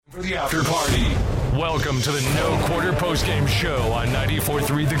For the after party. Welcome to the No Quarter Postgame Show on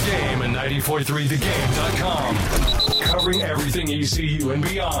 94.3 The Game and 94.3thegame.com. Covering everything ECU and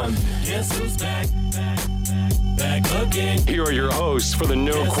beyond. Guess who's back again. Here are your hosts for the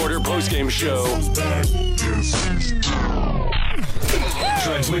No Quarter Postgame Show.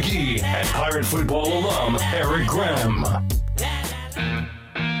 Trent Mcgee and Pirate football alum Eric Graham.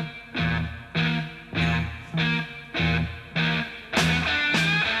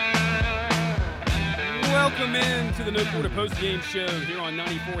 Welcome in to the No Quarter Post Game Show here on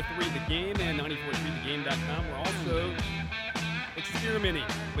 94.3 The Game and 94.3thegame.com. We're also experimenting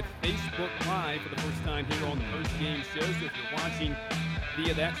with Facebook Live for the first time here on the Post Game Show. So if you're watching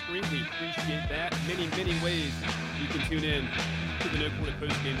via that screen, we appreciate that. Many ways you can tune in to the No Quarter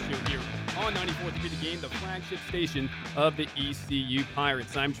Post Game Show here on 94.3 The Game, the flagship station of the ECU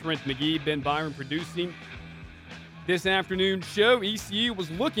Pirates. I'm Trent Mcgee, Ben Byron producing this afternoon show. ECU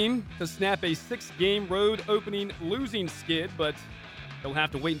was looking to snap a 6-game road opening losing skid, but they'll have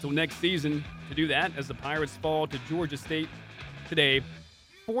to wait until next season to do that as the Pirates fall to Georgia State today,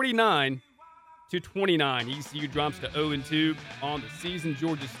 49-29. ECU drops to 0-2 on the season.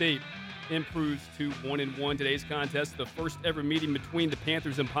 Georgia State improves to 1-1. Today's contest, the first ever meeting between the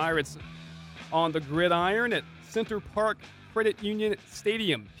Panthers and Pirates on the gridiron at Center Park Credit Union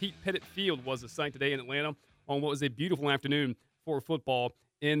Stadium. Pete Pettit Field was the site today in Atlanta on what was a beautiful afternoon for football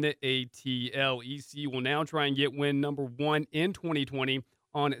in the ATL. ECU will now try and get win number 1 in 2020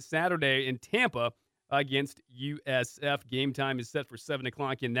 on Saturday in Tampa against USF. Game time is set for 7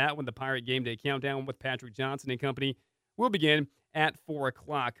 o'clock in that one. The Pirate Game Day Countdown with Patrick Johnson and company will begin at 4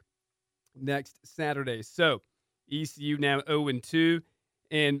 o'clock next Saturday. So, ECU now 0-2.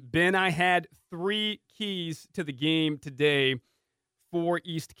 And, Ben, I had 3 keys to the game today for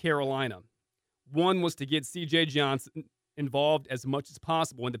East Carolina. One was to get C.J. Johnson involved as much as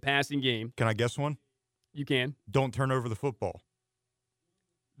possible in the passing game. Can I guess one? You can. Don't turn over the football.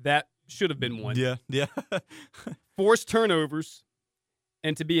 That should have been one. Yeah. Force turnovers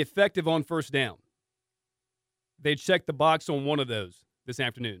and to be effective on first down. They checked the box on one of those this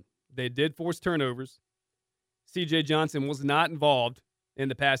afternoon. They did force turnovers. C.J. Johnson was not involved in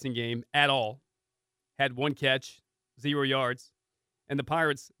the passing game at all. Had 1 catch, 0 yards. And the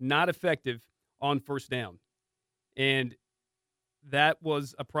Pirates not effective on first down. And that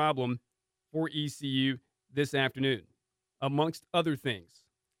was a problem for ECU this afternoon, amongst other things.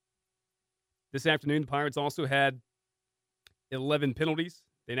 This afternoon, the Pirates also had 11 penalties.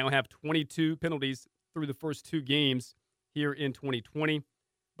 They now have 22 penalties through the first 2 games here in 2020.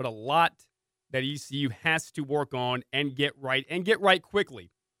 But a lot that ECU has to work on and get right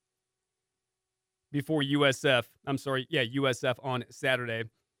quickly before USF on Saturday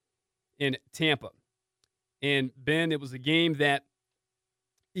in Tampa. And, Ben, it was a game that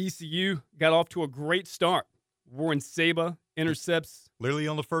ECU got off to a great start. Warren Saba intercepts. Literally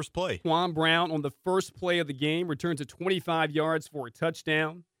on the first play. Quan Brown on the first play of the game returns to 25 yards for a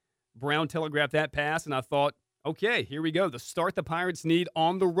touchdown. Brown telegraphed that pass, and I thought, okay, here we go. The start the Pirates need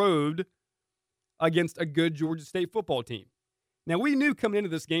on the road against a good Georgia State football team. Now, we knew coming into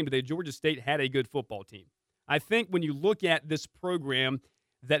this game today, Georgia State had a good football team. I think when you look at this program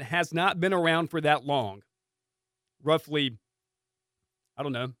that has not been around for that long, roughly, I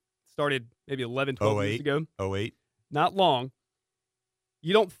don't know, started maybe 11, 12 years ago. 08. Not long.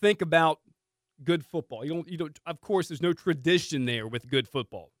 You don't think about good football. You don't. Of course, there's no tradition there with good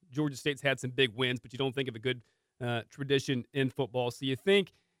football. Georgia State's had some big wins, but you don't think of a good tradition in football. So you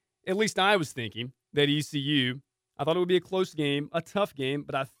think, at least I was thinking, that ECU, I thought it would be a close game, a tough game,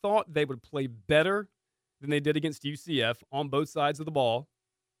 but I thought they would play better than they did against UCF on both sides of the ball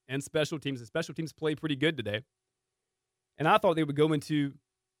and special teams. The special teams played pretty good today. And I thought they would go into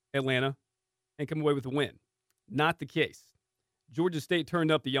Atlanta and come away with a win. Not the case. Georgia State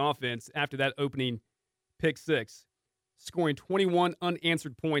turned up the offense after that opening pick 6, scoring 21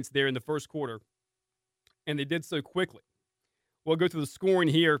 unanswered points there in the first quarter, and they did so quickly. We'll go through the scoring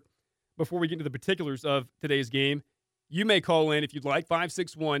here before we get into the particulars of today's game. You may call in if you'd like,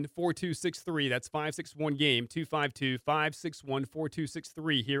 561-4263. That's 561-GAME,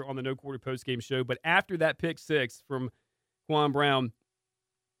 252-561-4263 here on the No Quarter Post Game Show. But after that pick 6 from Quan Brown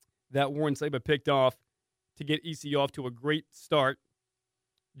that Warren Saba picked off to get ECU off to a great start,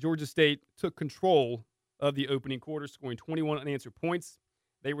 Georgia State took control of the opening quarter, scoring 21 unanswered points.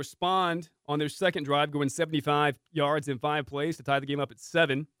 They respond on their second drive, going 75 yards in 5 plays to tie the game up at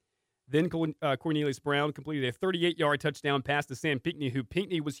 7. Then Cornelius Brown completed a 38-yard touchdown pass to Sam Pinckney, who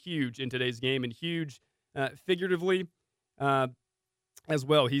Pinckney was huge in today's game, and huge figuratively as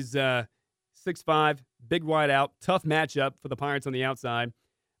well. He's 6'5", big wide out, tough matchup for the Pirates on the outside.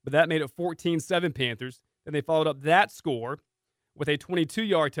 but that made it 14-7 Panthers. Then they followed up that score with a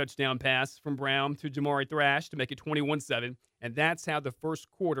 22-yard touchdown pass from Brown to Jamari Thrash to make it 21-7, and that's how the first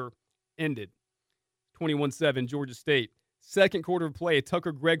quarter ended. 21-7, Georgia State. Second quarter of play, a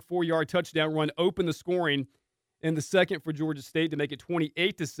Tucker Gregg 4-yard touchdown run opened the scoring in the second for Georgia State to make it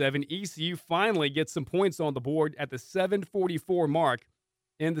 28-7. ECU finally gets some points on the board at the 7:44 mark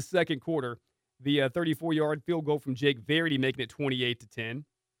in the second quarter. The 34-yard field goal from Jake Verity making it 28-10.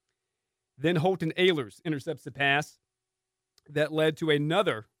 Then Holton Ahlers intercepts the pass that led to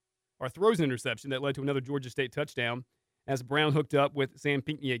throws an interception that led to another Georgia State touchdown as Brown hooked up with Sam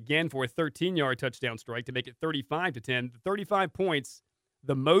Pinckney again for a 13-yard touchdown strike to make it 35-10. 35 points,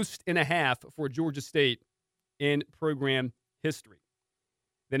 the most in a half for Georgia State in program history.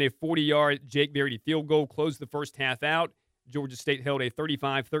 Then a 40-yard Jake Verity field goal closed the first half out. Georgia State held a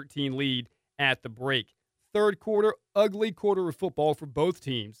 35-13 lead at the break. Third quarter, ugly quarter of football for both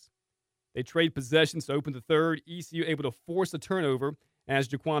teams. They trade possessions to open the third. ECU able to force a turnover as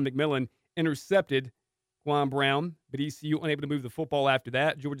Jaquan McMillan intercepted Quan Brown, but ECU unable to move the football after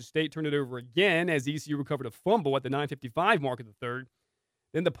that. Georgia State turned it over again as ECU recovered a fumble at the 9:55 mark of the third.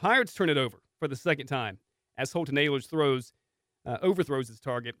 Then the Pirates turn it over for the second time as Holton Ahlers overthrows his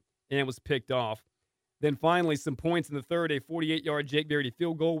target and was picked off. Then finally, some points in the third. A 48-yard Jake Verity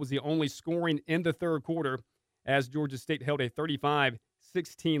field goal was the only scoring in the third quarter as Georgia State held a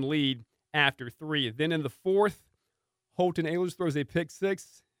 35-16 lead after three. Then in the fourth, Holton Ahlers throws a pick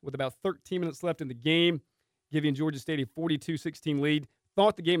six with about 13 minutes left in the game, giving Georgia State a 42-16 lead.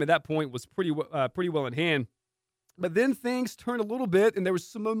 Thought the game at that point was pretty well in hand. But then things turned a little bit, and there was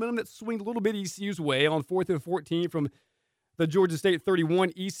some momentum that swinged a little bit ECU's way on 4th and 14 from the Georgia State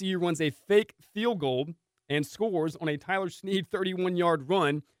 31. ECU runs a fake field goal and scores on a Tyler Snead 31-yard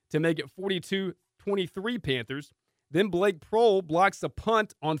run to make it 42-23 Panthers. Then Blake Prohl blocks a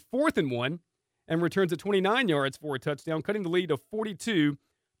punt on 4th and 1 and returns it 29 yards for a touchdown, cutting the lead to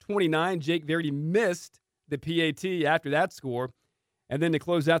 42-29. Jake Verity missed the PAT after that score. And then to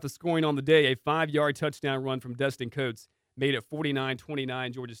close out the scoring on the day, a 5-yard touchdown run from Destin Coates made it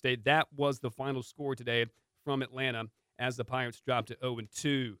 49-29 Georgia State. That was the final score today from Atlanta as the Pirates dropped to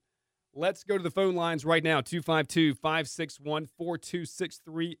 0-2. Let's go to the phone lines right now.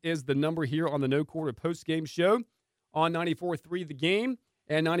 252-561-4263 is the number here on the No Quarter postgame show on 94.3 The Game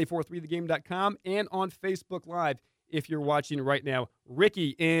and 94.3thegame.com and on Facebook Live if you're watching right now.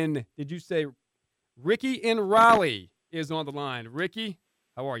 Ricky in Raleigh is on the line. Ricky,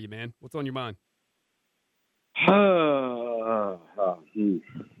 how are you, man? What's on your mind?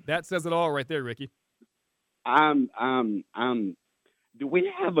 That says it all right there, Ricky. Do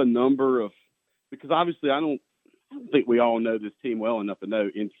we have a number of, because obviously I don't think we all know this team well enough to know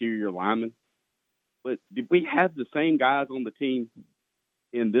interior linemen, but did we have the same guys on the team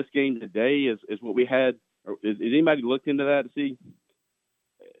in this game today as what we had? Or is anybody looked into that to see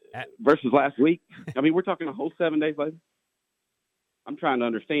versus last week? I mean, we're talking a whole 7 days later. I'm trying to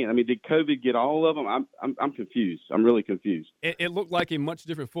understand. I mean, did COVID get all of them? I'm confused. I'm really confused. It looked like a much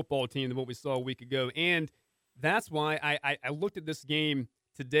different football team than what we saw a week ago, and that's why I looked at this game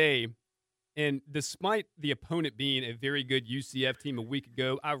today, and despite the opponent being a very good UCF team a week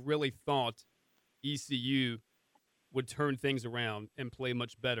ago, I really thought ECU would turn things around and play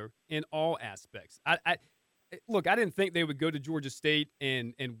much better in all aspects. Look, I didn't think they would go to Georgia State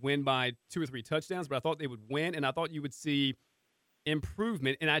and win by 2 or 3 touchdowns, but I thought they would win, and I thought you would see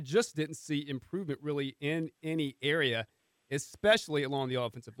improvement, and I just didn't see improvement really in any area, especially along the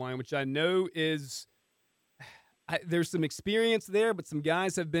offensive line, which I know is there's some experience there, but some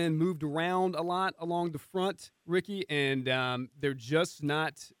guys have been moved around a lot along the front, Ricky, and they're just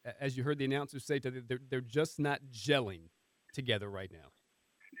not, as you heard the announcers say, they're just not gelling together right now.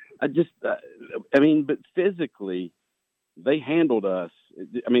 But physically, they handled us.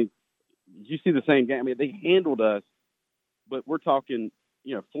 I mean, you see the same game. I mean, they handled us, but we're talking,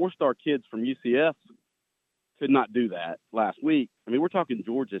 4-star kids from UCF could not do that last week. I mean, we're talking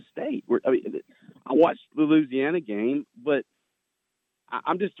Georgia State. I watched the Louisiana game, but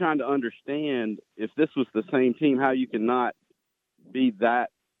I'm just trying to understand if this was the same team, how you cannot be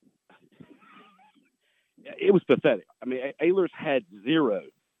that. It was pathetic. I mean, Ahlers had zero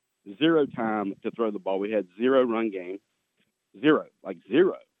time to throw the ball. We had zero run game, zero. I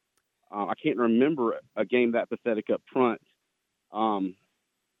can't remember a game that pathetic up front. On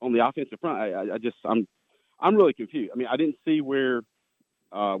the offensive front, I'm really confused. I mean, I didn't see where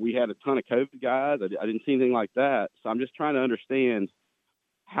we had a ton of COVID guys. I didn't see anything like that. So I'm just trying to understand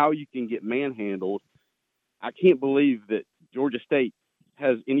how you can get manhandled. I can't believe that Georgia State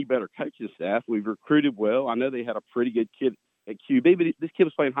has any better coaching staff. We've recruited well. I know they had a pretty good kid at QB, but this kid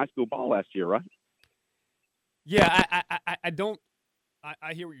was playing high school ball last year, right? Yeah,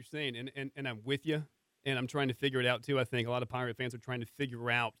 I hear what you're saying, and I'm with you, and I'm trying to figure it out too. I think a lot of Pirate fans are trying to figure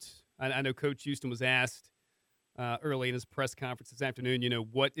out. I know Coach Houston was asked early in his press conference this afternoon,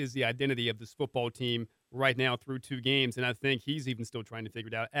 what is the identity of this football team right now through 2 games, and I think he's even still trying to figure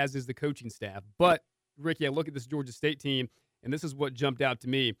it out, as is the coaching staff. But, Ricky, I look at this Georgia State team, and this is what jumped out to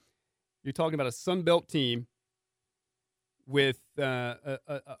me. You're talking about a Sun Belt team with a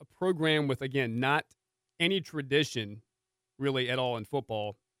program with, again, not any tradition really at all in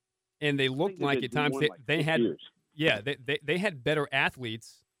football, and they looked like at times they had they had better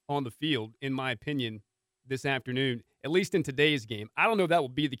athletes on the field, in my opinion, this afternoon, at least in today's game. I don't know if that will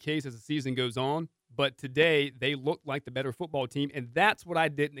be the case as the season goes on, but today they looked like the better football team, and that's what I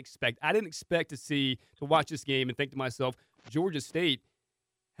didn't expect. I didn't expect to watch this game and think to myself, Georgia State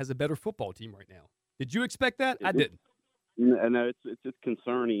has a better football team right now. Did you expect that? I didn't. No, it's just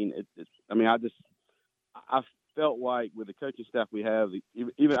concerning. I felt like with the coaching staff we have,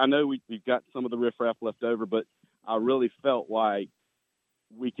 even I know we've got some of the riffraff left over, but I really felt like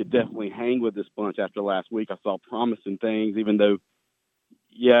we could definitely hang with this bunch after last week. I saw promising things, even though,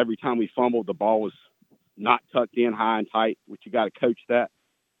 every time we fumbled, the ball was not tucked in high and tight, which you got to coach that.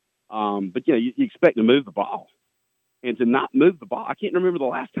 But, you expect to move the ball. And to not move the ball, I can't remember the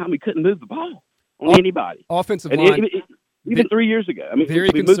last time we couldn't move the ball on anybody. Offensive line. Even 3 years ago. I mean, very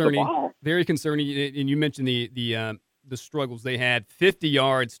concerning. Moved the ball. Very concerning. And you mentioned the struggles they had. 50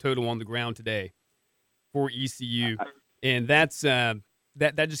 yards total on the ground today for ECU, and that's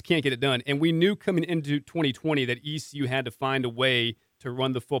that just can't get it done. And we knew coming into 2020 that ECU had to find a way to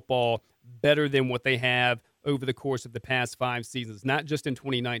run the football better than what they have over the course of the past 5 seasons, not just in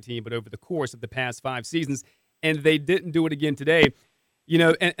 2019, but over the course of the past 5 seasons. And they didn't do it again today.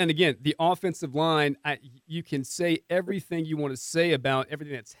 And again, the offensive line, you can say everything you want to say about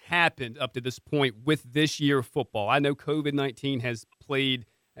everything that's happened up to this point with this year of football. I know COVID-19 has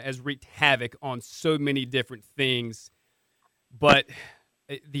wreaked havoc on so many different things, but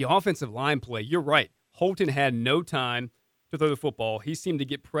the offensive line play, you're right. Holton had no time to throw the football. He seemed to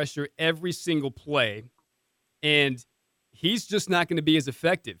get pressure every single play, and he's just not going to be as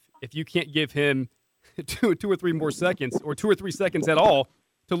effective if you can't give him two or three more seconds, or 2 or 3 seconds at all,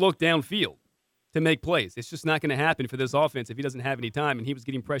 to look downfield to make plays. It's just not going to happen for this offense if he doesn't have any time, and he was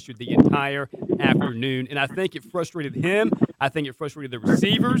getting pressured the entire afternoon. And I think it frustrated him. I think it frustrated the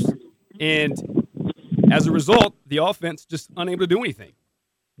receivers. And as a result, the offense just unable to do anything.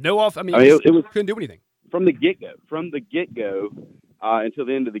 It couldn't do anything. From the get-go until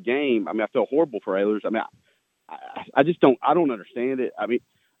the end of the game, I felt horrible for Ailers. I just don't understand it.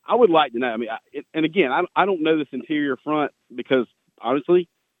 I would like to know. And again, I don't know this interior front because, honestly,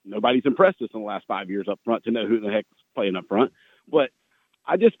 nobody's impressed us in the last 5 years up front to know who the heck is playing up front. But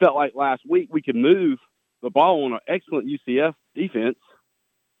I just felt like last week we could move the ball on an excellent UCF defense.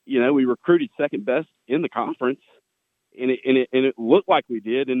 We recruited second best in the conference, and it looked like we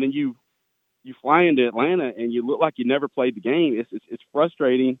did. And then you fly into Atlanta and you look like you never played the game. It's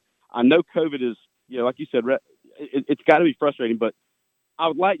frustrating. I know COVID is, like you said, it's got to be frustrating, but I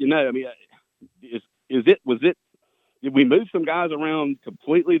would like to know. Did we move some guys around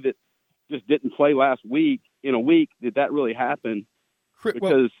completely that just didn't play last week in a week? Did that really happen?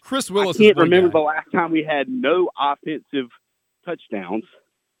 Because Chris Willis, I can't remember the last time we had no offensive touchdowns.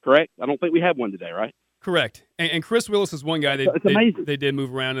 Correct? I don't think we had one today, right? Correct. And Chris Willis is one guy they did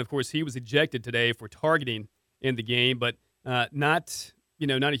move around. And of course, he was ejected today for targeting in the game, but not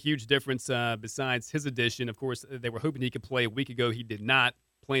a huge difference besides his addition. Of course, they were hoping he could play a week ago. He did not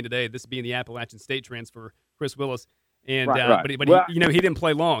play today. This being the Appalachian State transfer, Chris Willis, and right. But he didn't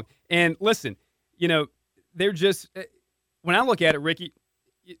play long. And listen, they're just when I look at it, Ricky,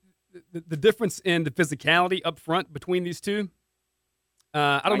 the difference in the physicality up front between these two.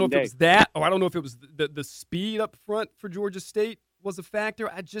 I don't know if it was that, or I don't know if it was the speed up front for Georgia State was a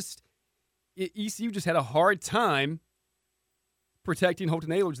factor. ECU just had a hard time protecting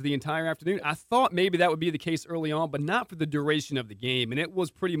Holton Ahlers the entire afternoon. I thought maybe that would be the case early on, but not for the duration of the game. And it was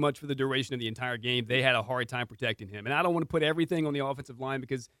pretty much for the duration of the entire game. They had a hard time protecting him. And I don't want to put everything on the offensive line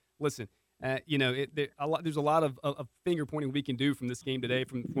because, listen, there's a lot of finger pointing we can do from this game today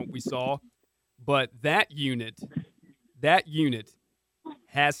from what we saw. But that unit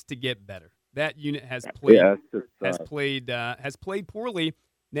has to get better. That unit has played poorly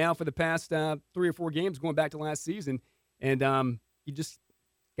now for the past 3 or 4 games going back to last season. And you just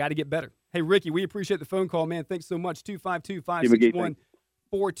got to get better. Hey, Ricky, we appreciate the phone call, man. Thanks so much.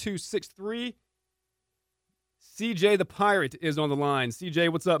 252-561-4263. CJ the Pirate is on the line.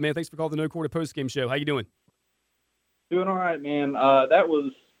 CJ, what's up, man? Thanks for calling the No Quarter Postgame Show. How you doing? Doing all right, man. That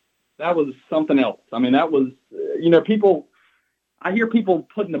was something else. I mean, that was, I hear people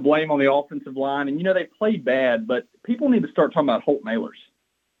putting the blame on the offensive line, and, they played bad, but people need to start talking about Holton Ahlers.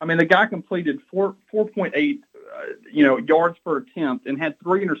 I mean, the guy completed 4.8, yards per attempt and had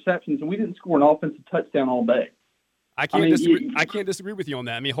 3 interceptions, and we didn't score an offensive touchdown all day. I can't disagree with you on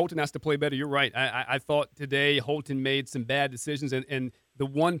that. I mean, Holton has to play better. You're right. I thought today Holton made some bad decisions, and the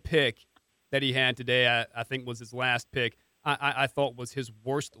one pick that he had today, I think was his last pick, I thought was his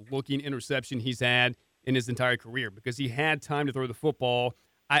worst-looking interception he's had in his entire career because he had time to throw the football.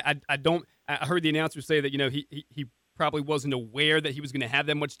 I heard the announcer say that, he probably wasn't aware that he was going to have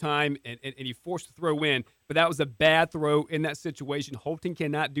that much time, and he forced the throw in, but that was a bad throw in that situation. Holton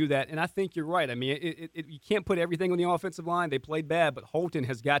cannot do that, and I think you're right. I mean, you can't put everything on the offensive line. They played bad, but Holton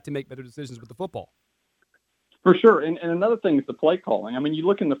has got to make better decisions with the football. For sure, and another thing is the play calling. I mean, you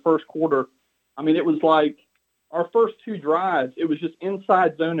look in the first quarter, I mean, it was like our first 2 drives, it was just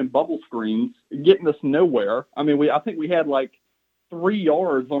inside zone and bubble screens getting us nowhere. I mean, I think we had like 3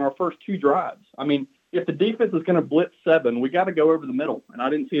 yards on our first 2 drives. I mean, if the defense is going to blitz 7, we got to go over the middle, and I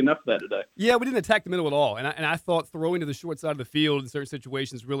didn't see enough of that today. Yeah, we didn't attack the middle at all, and I thought throwing to the short side of the field in certain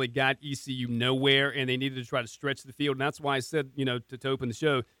situations really got ECU nowhere, and they needed to try to stretch the field, and that's why I said, to open the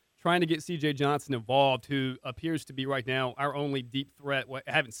show, trying to get C.J. Johnson involved, who appears to be right now our only deep threat. Well,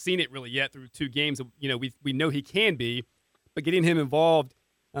 I haven't seen it really yet through 2 games. We know he can be, but getting him involved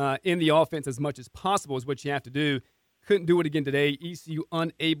in the offense as much as possible is what you have to do. Couldn't do it again today. ECU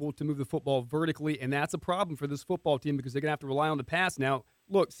unable to move the football vertically, and that's a problem for this football team because they're going to have to rely on the pass. Now,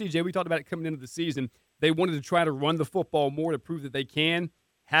 look, CJ, we talked about it coming into the season. They wanted to try to run the football more to prove that they can.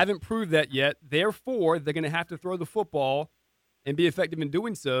 Haven't proved that yet. Therefore, they're going to have to throw the football and be effective in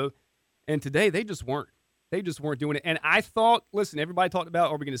doing so. And today, they just weren't. They just weren't doing it. And I thought, listen, everybody talked about,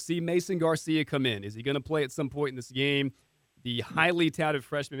 are we going to see Mason Garcia come in? Is he going to play at some point in this game? The highly touted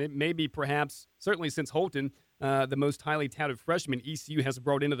freshman, maybe perhaps, certainly since Holton, the most highly touted freshman ECU has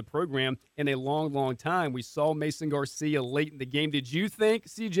brought into the program in a long, long time. We saw Mason Garcia late in the game. Did you think,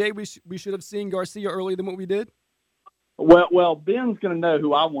 CJ, we should have seen Garcia earlier than what we did? Well, Ben's going to know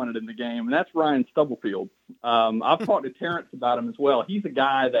who I wanted in the game, and that's Ryan Stubblefield. I've talked to Terrence about him as well. He's a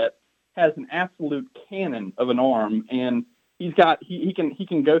guy that has an absolute cannon of an arm, and he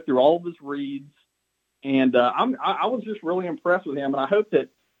can go through all of his reads. And I was just really impressed with him, and I hope that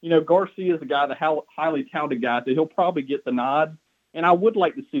Garcia is a guy, the highly touted guy, so he'll probably get the nod. And I would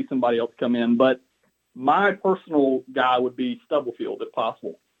like to see somebody else come in, but my personal guy would be Stubblefield if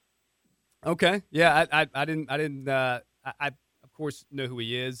possible. Okay, yeah, I of course know who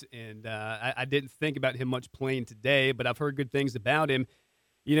he is, and I didn't think about him much playing today, but I've heard good things about him.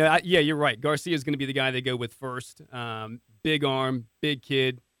 Yeah, you're right. Garcia is going to be the guy they go with first. Big arm, big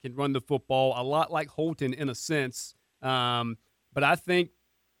kid, can run the football, a lot like Holton in a sense. But I think,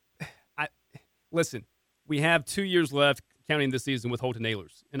 listen, we have 2 years left counting this season with Holton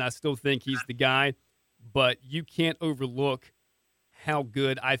Ahlers, and I still think he's the guy, but you can't overlook how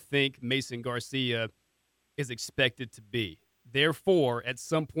good I think Mason Garcia is expected to be. Therefore, at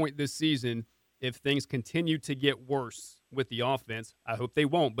some point this season, if things continue to get worse with the offense, I hope they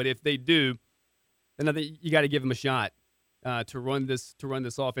won't, but if they do, then I think you got to give him a shot to run this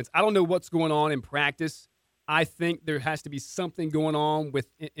offense. I don't know what's going on in practice. I think there has to be something going on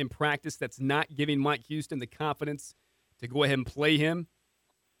in practice that's not giving Mike Houston the confidence to go ahead and play him.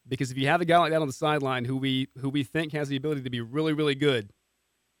 Because if you have a guy like that on the sideline who we think has the ability to be really, really good,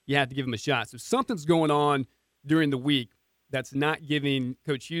 you have to give him a shot. So something's going on during the week that's not giving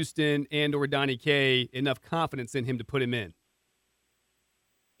Coach Houston and or Donnie K enough confidence in him to put him in.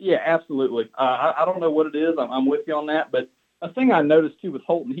 Yeah, absolutely. I don't know what it is. I'm with you on that. But a thing I noticed, too, with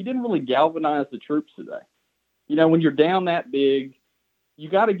Holton, he didn't really galvanize the troops today. When you're down that big, you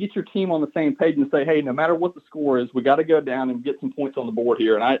got to get your team on the same page and say, hey, no matter what the score is, we got to go down and get some points on the board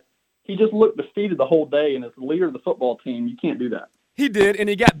here. And he just looked defeated the whole day, and as the leader of the football team, you can't do that. He did, and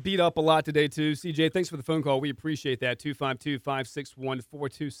he got beat up a lot today, too. CJ, thanks for the phone call. We appreciate that.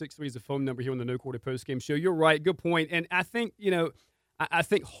 252-561-4263 is the phone number here on the No Quarter Postgame Show. You're right. Good point. And I think, I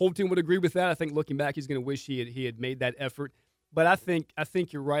think Holton would agree with that. I think looking back, he's going to wish he had made that effort. But I think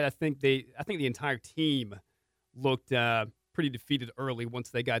you're right. I think the entire team looked pretty defeated early once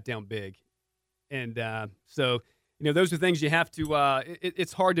they got down big. And so, those are things you have to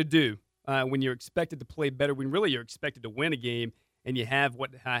it's hard to do when you're expected to play better, when really you're expected to win a game, and you have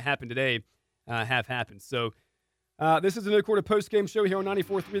what happened today have happened. So this is the No Quarter Postgame Show here on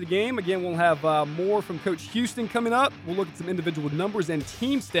 94.3 The Game. Again, we'll have more from Coach Houston coming up. We'll look at some individual numbers and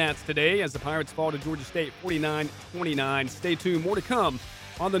team stats today as the Pirates fall to Georgia State 49-29. Stay tuned. More to come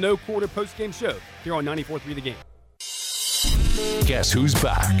on the No Quarter Postgame Show here on 94.3 The Game. Guess who's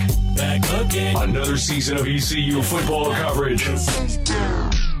back? Back again. Another season of ECU football coverage.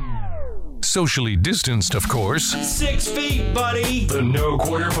 Socially distanced, of course. 6 feet, buddy. The No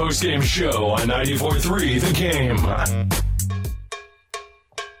Quarter Postgame Show on 94.3 The Game.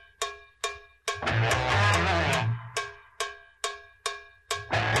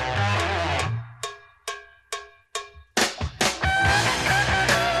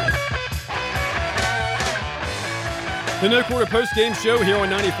 The No Quarter Post-Game Show here on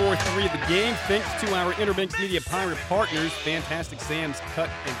 94.3 The Game. Thanks to our Interbanks Media Pirate partners, Fantastic Sam's Cut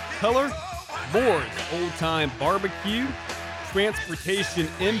and Color, Moore's Old Time Barbecue, Transportation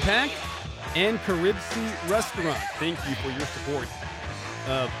Impact, and Caribsea Restaurant. Thank you for your support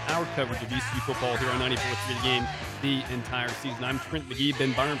of our coverage of ECU football here on 94.3 The Game the entire season. I'm Trent Mcgee,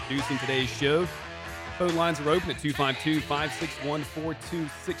 Ben Byron producing today's show. Phone lines are open at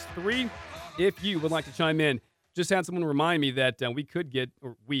 252-561-4263. If you would like to chime in, just had someone remind me that we could get,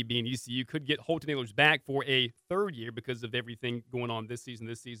 or we being ECU, could get Holton Ahlers back for a third year because of everything going on this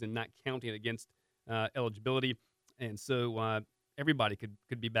season not counting against eligibility. And so everybody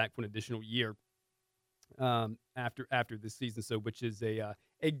could be back for an additional year after this season, so which is a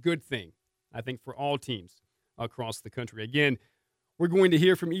good thing, I think, for all teams across the country. Again, we're going to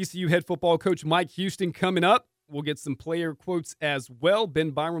hear from ECU head football coach Mike Houston coming up. We'll get some player quotes as well.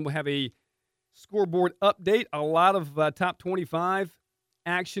 Ben Byron will have a scoreboard update, a lot of top 25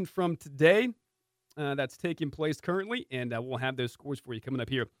 action from today that's taking place currently, and we'll have those scores for you coming up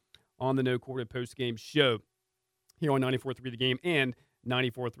here on the No Quarter Post-Game Show here on 94.3 The Game and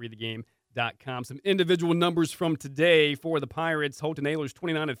 94.3thegame.com. Some individual numbers from today for the Pirates. Holton Ahlers,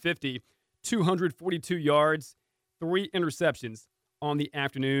 29 of 50, 242 yards, 3 interceptions on the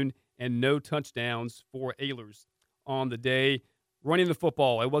afternoon, and no touchdowns for Ahlers on the day. Running the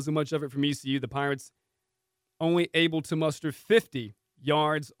football, it wasn't much of it from ECU. The Pirates only able to muster 50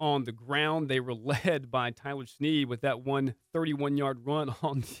 yards on the ground. They were led by Tyler Sneed with that 31-yard run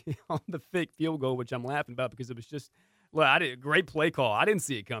on the fake field goal, which I'm laughing about because it was just, great play call. I didn't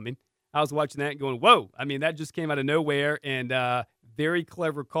see it coming. I was watching that and going, whoa. I mean, that just came out of nowhere, and very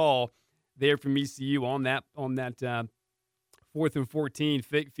clever call there from ECU on that 4th and 14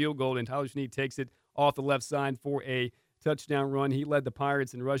 fake field goal, and Tyler Sneed takes it off the left side for a touchdown run. He led the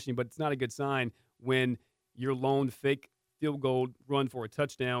Pirates in rushing, but it's not a good sign when your lone fake field goal run for a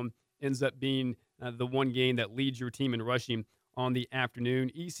touchdown ends up being the one game that leads your team in rushing on the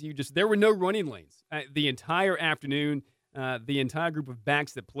afternoon. ECU there were no running lanes the entire afternoon. The entire group of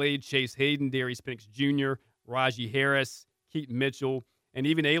backs that played, Chase Hayden, Darius Penix Jr., Raji Harris, Keaton Mitchell, and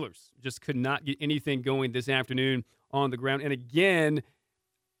even Ahlers, just could not get anything going this afternoon on the ground. And again,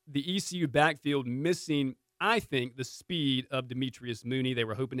 the ECU backfield missing, I think, the speed of Demetrius Mooney. They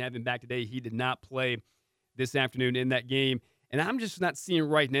were hoping to have him back today. He did not play this afternoon in that game. And I'm just not seeing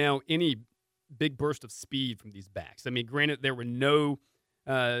right now any big burst of speed from these backs. I mean, granted, there were no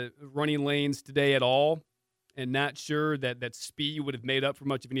running lanes today at all, and not sure that speed would have made up for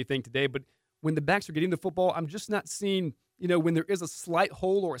much of anything today. But when the backs are getting the football, I'm just not seeing, when there is a slight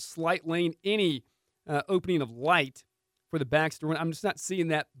hole or a slight lane, any opening of light for the backs to run. I'm just not seeing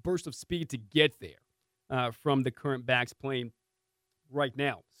that burst of speed to get there. From the current backs playing right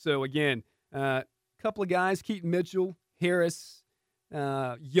now. So, again, a couple of guys, Keaton Mitchell, Harris,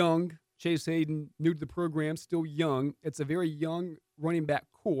 young, Chase Hayden, new to the program, still young. It's a very young running back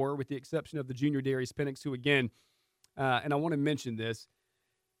core with the exception of the junior Darius Penix, who, again, and I want to mention this,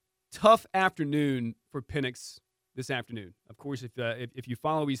 tough afternoon for Penix this afternoon. Of course, if you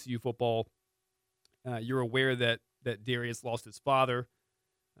follow ECU football, you're aware that Darius lost his father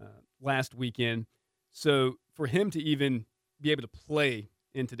last weekend. So for him to even be able to play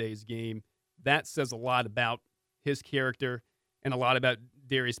in today's game, that says a lot about his character and a lot about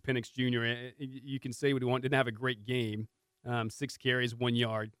Darius Penix Jr. You can say what you want. Didn't have a great game. 6 carries, 1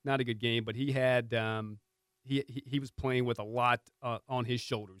 yard. Not a good game, but he had he was playing with a lot on his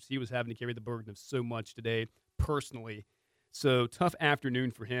shoulders. He was having to carry the burden of so much today personally. So tough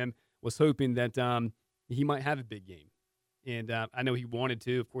afternoon for him. Was hoping that he might have a big game. And I know he wanted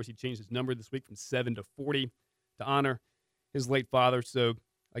to. Of course, he changed his number this week from 7 to 40 to honor his late father. So,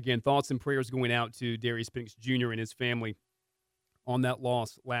 again, thoughts and prayers going out to Darius Penix Jr. and his family on that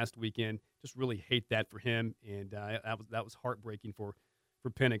loss last weekend. Just really hate that for him, and that was heartbreaking for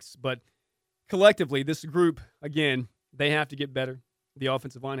Penix. But collectively, this group, again, they have to get better. The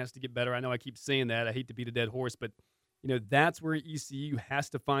offensive line has to get better. I know I keep saying that. I hate to beat a dead horse, but that's where ECU has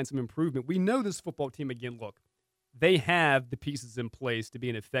to find some improvement. We know this football team, again, look, they have the pieces in place to be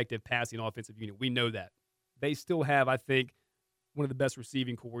an effective passing offensive unit. We know that. They still have, I think, one of the best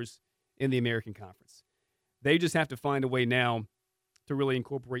receiving corps in the American Conference. They just have to find a way now to really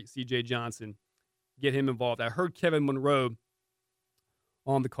incorporate C.J. Johnson, get him involved. I heard Kevin Monroe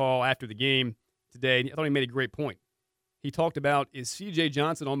on the call after the game today, and I thought he made a great point. He talked about, is C.J.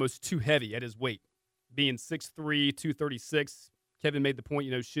 Johnson almost too heavy at his weight? Being 6'3", 236, Kevin made the point,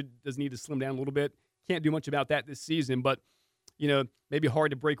 does need to slim down a little bit. Can't do much about that this season, but, maybe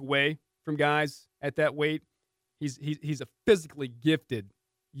hard to break away from guys at that weight. He's a physically gifted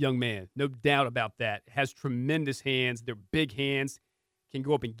young man, no doubt about that. Has tremendous hands. They're big hands. Can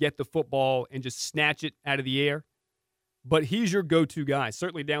go up and get the football and just snatch it out of the air. But he's your go-to guy,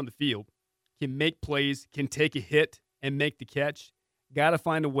 certainly down the field. Can make plays, can take a hit and make the catch. Got to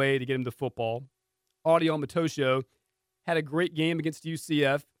find a way to get him the football. Audio Matosho had a great game against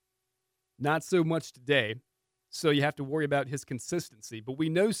UCF. Not so much today. So you have to worry about his consistency. But we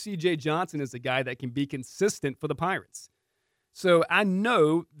know C.J. Johnson is a guy that can be consistent for the Pirates. So I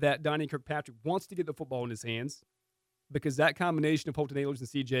know that Donnie Kirkpatrick wants to get the football in his hands because that combination of Holton Ahlers and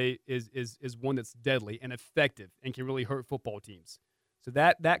C.J. is one that's deadly and effective and can really hurt football teams. So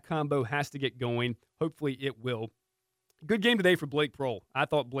that combo has to get going. Hopefully it will. Good game today for Blake Prohl. I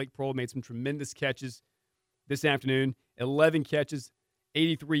thought Blake Prohl made some tremendous catches this afternoon. 11 catches,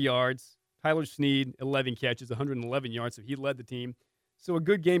 83 yards. Tyler Snead, 11 catches, 111 yards, so he led the team. So a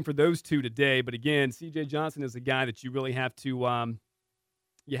good game for those two today. But again, C.J. Johnson is a guy that you really have to want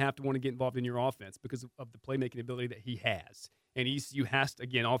to get involved in your offense because of the playmaking ability that he has. And ECU has to,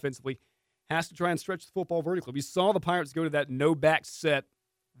 again, offensively, has to try and stretch the football vertically. We saw the Pirates go to that no-back set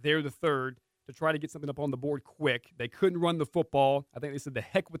there, the third, to try to get something up on the board quick. They couldn't run the football. I think they said the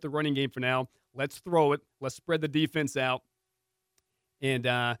heck with the running game for now. Let's throw it. Let's spread the defense out.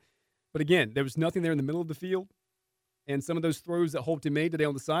 And but again, there was nothing there in the middle of the field. And some of those throws that Holton made today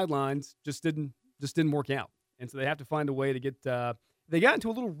on the sidelines just didn't work out. And so they have to find a way to get they got into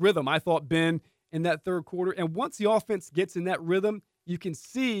a little rhythm, I thought, Ben, in that third quarter. And once the offense gets in that rhythm, you can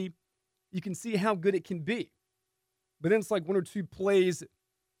see how good it can be. But then it's like one or two plays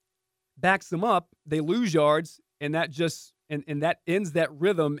backs them up, they lose yards, and that just and that ends that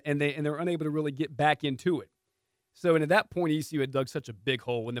rhythm, and they're unable to really get back into it. So, and at that point, ECU had dug such a big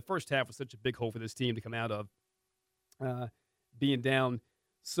hole, and the first half was such a big hole for this team to come out of, being down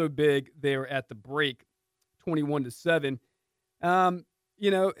so big there at the break, 21-7.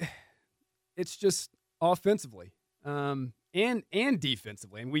 It's just offensively and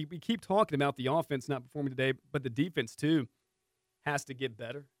defensively. And we keep talking about the offense not performing today, but the defense, too, has to get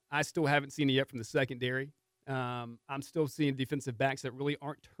better. I still haven't seen it yet from the secondary. I'm still seeing defensive backs that really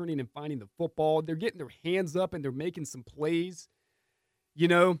aren't turning and finding the football. They're getting their hands up and they're making some plays,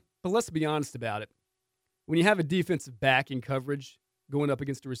 but let's be honest about it. When you have a defensive back in coverage going up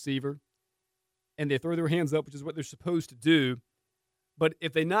against a receiver and they throw their hands up, which is what they're supposed to do, but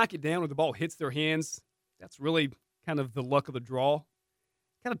if they knock it down or the ball hits their hands, that's really kind of the luck of the draw.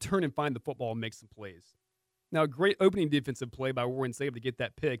 Kind of turn and find the football and make some plays. Now, a great opening defensive play by Warren Saban to get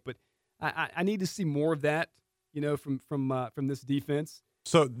that pick, but I need to see more of that, from this defense.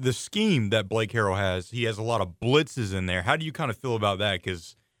 So the scheme that Blake Harrell has, he has a lot of blitzes in there. How do you kind of feel about that?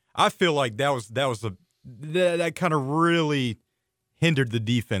 Because I feel like that kind of really hindered the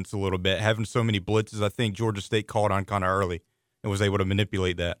defense a little bit, having so many blitzes. I think Georgia State caught on kind of early and was able to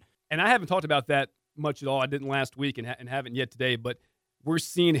manipulate that. And I haven't talked about that much at all. I didn't last week and haven't yet today, but we're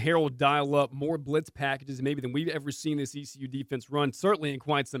seeing Harrell dial up more blitz packages maybe than we've ever seen this ECU defense run, certainly in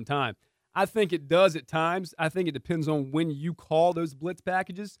quite some time. I think it does at times. I think it depends on when you call those blitz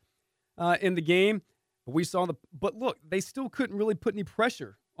packages in the game. But look, they still couldn't really put any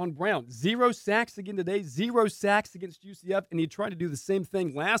pressure on Brown. 0 sacks again today, 0 sacks against UCF, and he tried to do the same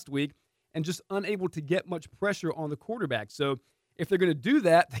thing last week and just unable to get much pressure on the quarterback. So if they're going to do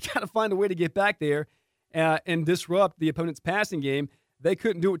that, they got to find a way to get back there and disrupt the opponent's passing game. They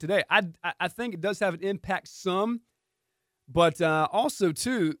couldn't do it today. I think it does have an impact some, but also,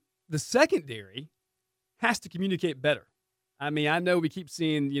 too, the secondary has to communicate better. I mean, I know we keep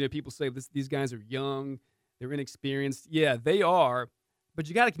seeing, people say these guys are young, they're inexperienced. Yeah, they are, but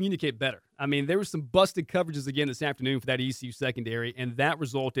you got to communicate better. I mean, there were some busted coverages again this afternoon for that ECU secondary, and that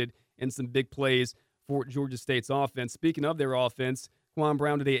resulted in some big plays for Georgia State's offense. Speaking of their offense, Quan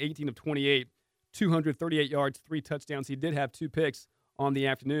Brown today, 18 of 28, 238 yards, 3 touchdowns. He did have 2 picks on the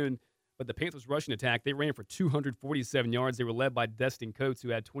afternoon. But the Panthers' rushing attack, they ran for 247 yards. They were led by Destin Coates, who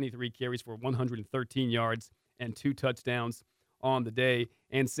had 23 carries for 113 yards and 2 touchdowns on the day.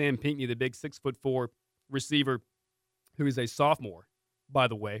 And Sam Pinckney, the big 6'4" receiver, who is a sophomore, by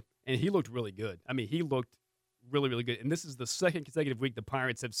the way. And he looked really good. I mean, he looked really, really good. And this is the second consecutive week the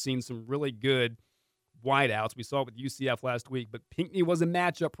Pirates have seen some really good wideouts. We saw it with UCF last week, but Pinckney was a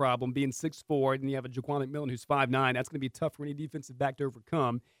matchup problem, being 6'4", and you have a Jaquan McMillan who's 5'9". That's going to be tough for any defensive back to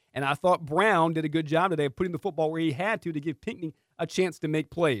overcome. And I thought Brown did a good job today of putting the football where he had to give Pinckney a chance to make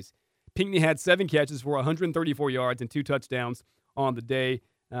plays. Pinckney had 7 catches for 134 yards and 2 touchdowns on the day.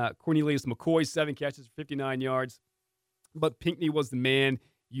 Cornelius McCoy, 7 catches for 59 yards. But Pinckney was the man.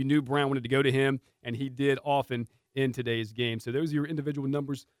 You knew Brown wanted to go to him, and he did often in today's game. So those are your individual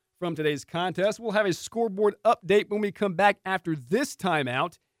numbers from today's contest. We'll have a scoreboard update when we come back after this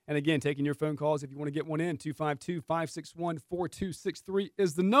timeout. And again, taking your phone calls if you want to get one in. 252-561-4263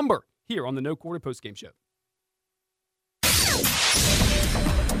 is the number here on the No Quarter Postgame Show.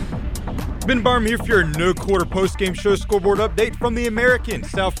 Ben Barham here for your No Quarter Postgame Show scoreboard update from the American.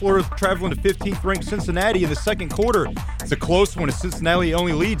 South Florida traveling to 15th-ranked Cincinnati in the second quarter. It's a close one as Cincinnati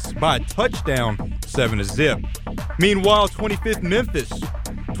only leads by a touchdown, 7-0. Meanwhile,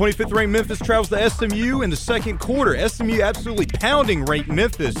 25th-ranked Memphis travels to SMU in the second quarter. SMU absolutely pounding ranked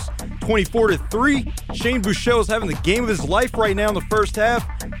Memphis, 24-3. Shane Buechele is having the game of his life right now in the first half,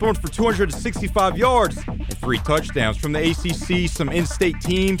 throwing for 265 yards and 3 touchdowns. From the ACC, some in-state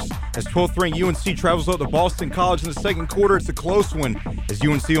teams, as 12th-ranked UNC travels up to Boston College in the second quarter. It's a close one as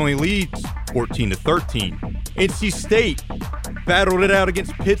UNC only leads 14-13. NC State battled it out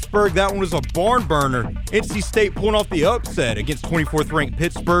against Pittsburgh. That one was a barn burner. NC State pulling off the upset against 24th-ranked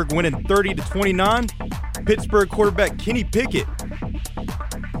Pittsburgh, winning 30-29. Pittsburgh quarterback Kenny Pickett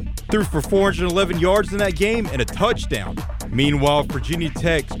threw for 411 yards in that game and a touchdown. Meanwhile, Virginia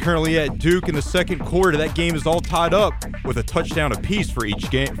Tech's currently at Duke in the second quarter. That game is all tied up with a touchdown apiece for each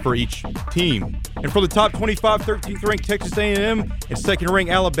team. And for the top 25, 13th-ranked Texas A&M and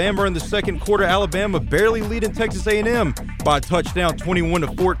second-ranked Alabama in the second quarter. Alabama barely leading Texas A&M by a touchdown,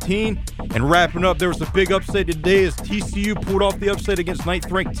 21-14. And wrapping up, there was a big upset today as TCU pulled off the upset against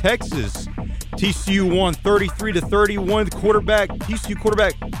 9th-ranked Texas. TCU won 33-31. The TCU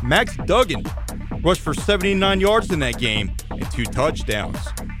quarterback Max Duggan rushed for 79 yards in that game and 2 touchdowns.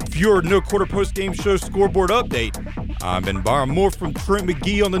 For your No Quarter Postgame Show scoreboard update, I'm Ben Barham. More from Trent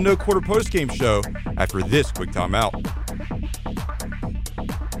Mcgee on the No Quarter Postgame Show after this quick timeout.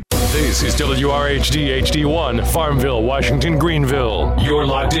 This is WRHD HD1, Farmville, Washington, Greenville. You're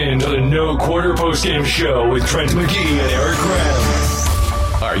locked in to the No Quarter Postgame Show with Trent Mcgee and Eric Graham.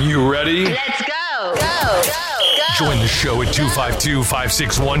 Are you ready? Let's go! Go! Join the show at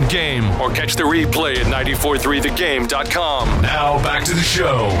 252-561-GAME or catch the replay at 943thegame.com. Now back to the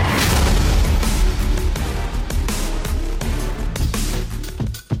show.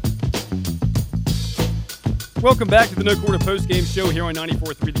 Welcome back to the No Quarter Postgame Show here on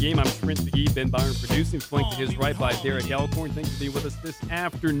 94.3 The Game. I'm Trent Mcgee, Ben Byron producing, flanked to his right by Derek Alcorn. Thanks for being with us this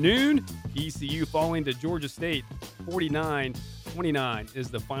afternoon. ECU falling to Georgia State, 49-29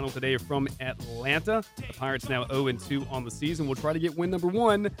 is the final today from Atlanta. The Pirates now 0-2 on the season. We'll try to get win number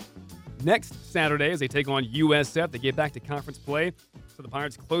 1 next Saturday as they take on USF. They get back to conference play. So the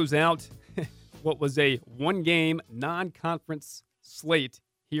Pirates close out what was a 1-game non-conference slate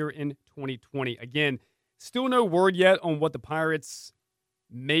here in 2020. Again, still no word yet on what the Pirates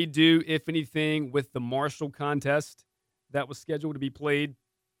may do, if anything, with the Marshall contest that was scheduled to be played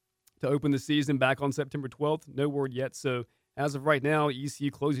to open the season back on September 12th. No word yet. So as of right now,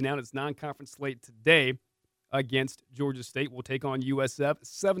 ECU closing out its non-conference slate today against Georgia State. Will take on USF.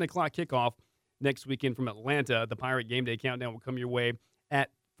 7 o'clock kickoff next weekend from Atlanta. The Pirate Game Day Countdown will come your way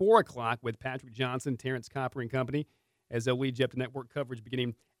at 4 o'clock with Patrick Johnson, Terrence Copper and company, as they'll lead you up to network coverage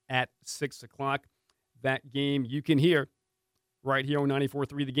beginning at 6 o'clock. That game you can hear right here on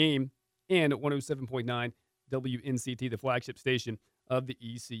 94.3 The Game and at 107.9 WNCT, the flagship station of the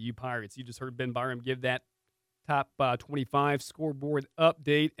ECU Pirates. You just heard Ben Byram give that top 25 scoreboard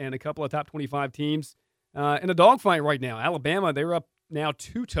update and a couple of top 25 teams in a dogfight right now. Alabama, they're up now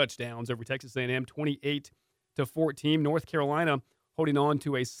 2 touchdowns over Texas A&M, 28-14. North Carolina holding on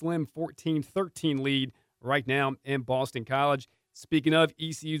to a slim 14-13 lead right now in Boston College. Speaking of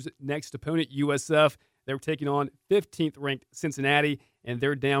ECU's next opponent, USF, they're taking on 15th-ranked Cincinnati, and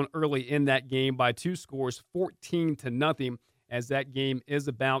they're down early in that game by 2 scores, 14-0, as that game is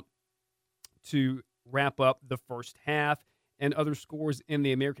about to wrap up the first half. And other scores in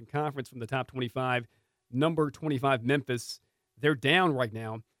the American Conference from the top 25, number 25 Memphis, they're down right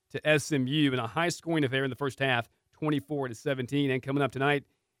now to SMU in a high-scoring affair in the first half, 24-17. And coming up tonight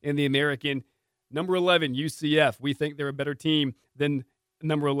in the American, number 11, UCF. We think they're a better team than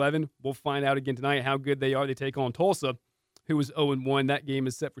number 11. We'll find out again tonight how good they are. They take on Tulsa, who was 0-1. That game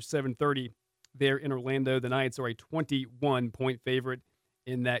is set for 7:30 there in Orlando. The Knights are a 21-point favorite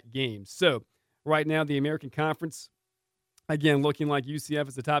in that game. So right now, the American Conference, again, looking like UCF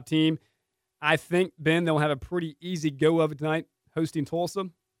is the top team. I think, Ben, they'll have a pretty easy go of it tonight hosting Tulsa.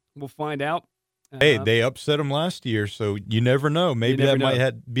 We'll find out. Hey, they upset them last year, so you never know. Maybe that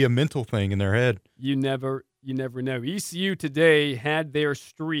might be a mental thing in their head. You never know. ECU today had their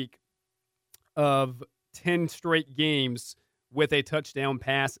streak of 10 straight games with a touchdown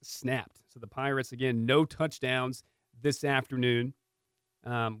pass snapped. So the Pirates, again, no touchdowns this afternoon,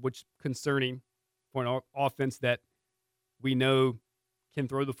 which concerning for an offense that we know can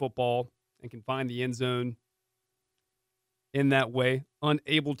throw the football and can find the end zone in that way.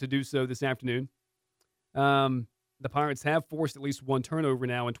 Unable to do so this afternoon. The Pirates have forced at least one turnover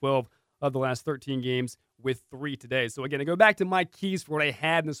now in 12 of the last 13 games, with 3 today. So again, I go back to my keys for what I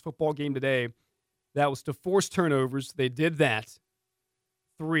had in this football game today. That was to force turnovers. They did that.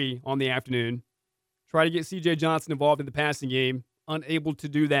 3 on the afternoon. Try to get C.J. Johnson involved in the passing game. Unable to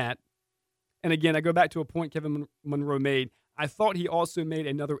do that. And again, I go back to a point Kevin Monroe made. I thought he also made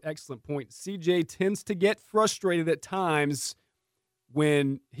another excellent point. C.J. tends to get frustrated at times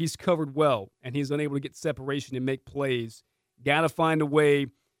when he's covered well and he's unable to get separation and make plays. Got to find a way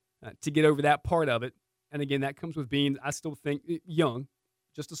to get over that part of it. And again, that comes with being, I still think, young,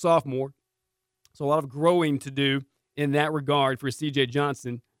 just a sophomore. So a lot of growing to do in that regard for C.J.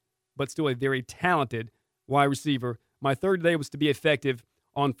 Johnson, but still a very talented wide receiver. My third today was to be effective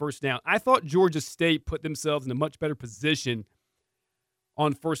on first down. I thought Georgia State put themselves in a much better position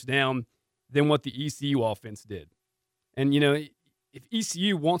on first down than what the ECU offense did. And, you know, if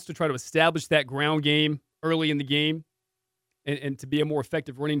ECU wants to try to establish that ground game early in the game and to be a more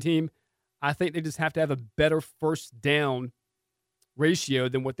effective running team, I think they just have to have a better first down ratio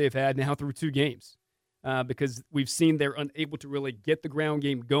than what they've had now through 2 games because we've seen they're unable to really get the ground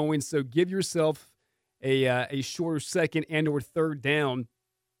game going. So give yourself a shorter second and or third down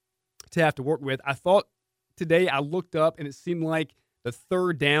to have to work with. I thought today I looked up and it seemed like the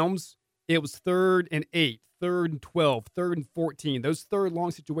third downs, it was 3rd and 8, 3rd and 12, 3rd and 14. Those third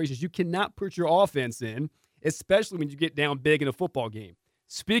long situations you cannot put your offense in, especially when you get down big in a football game.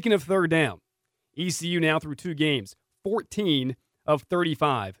 Speaking of third down, ECU now through 2 games, 14 of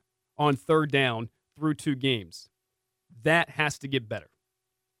 35 on third down through 2 games. That has to get better.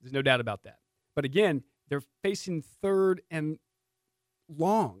 There's no doubt about that. But again, they're facing 3rd and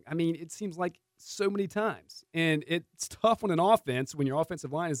long. I mean, it seems like so many times. And it's tough on an offense when your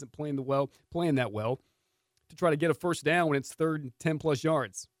offensive line isn't playing that well to try to get a first down when it's 3rd and 10-plus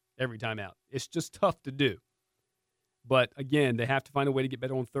yards every time out. It's just tough to do. But again, they have to find a way to get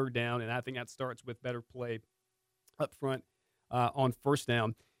better on third down, and I think that starts with better play up front on first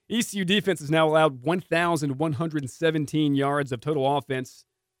down. ECU defense has now allowed 1,117 yards of total offense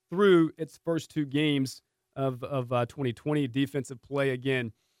through its first 2 games of 2020. Defensive play,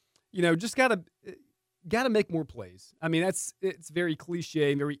 again, you know, just gotta make more plays. I mean, it's very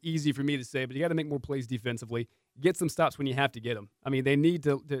cliche and very easy for me to say, but you got to make more plays defensively. Get some stops when you have to get them. I mean, they need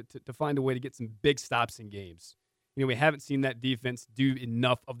to find a way to get some big stops in games. You know, we haven't seen that defense do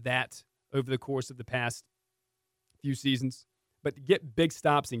enough of that over the course of the past few seasons. But get big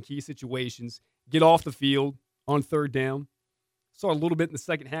stops in key situations. Get off the field on third down. Saw a little bit in the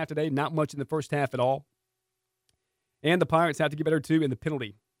second half today, not much in the first half at all. And the Pirates have to get better, too, in the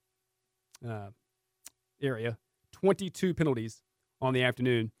penalty area. 22 penalties on the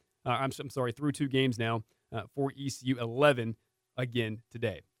afternoon. I'm sorry, through 2 games now for ECU, 11 again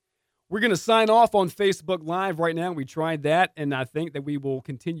today. We're going to sign off on Facebook Live right now. We tried that, and I think that we will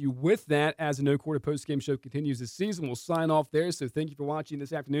continue with that as the No Quarter postgame show continues this season. We'll sign off there, so thank you for watching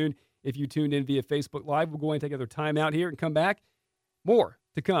this afternoon. If you tuned in via Facebook Live, we'll go ahead and take another time out here and come back. More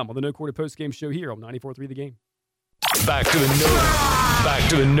to come on the No Quarter postgame show here on 94.3 The Game. Back to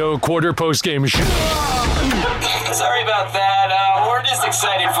the No Quarter postgame show. Sorry about that. We're just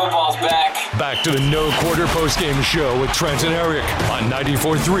excited football's back. Back to the No Quarter postgame show with Trent and Eric on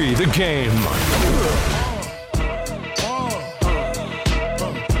 94.3 The Game.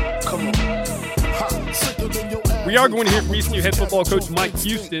 We are going to hear from ECU head football coach Mike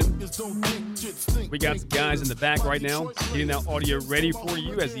Houston. We got some guys in the back right now getting that audio ready for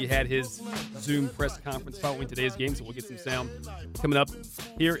you as he had his Zoom press conference following today's game, so we'll get some sound coming up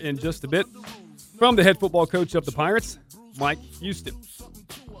here in just a bit. From the head football coach of the Pirates, Mike Houston.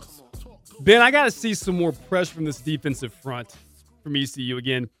 Ben, I got to see some more pressure from this defensive front from ECU.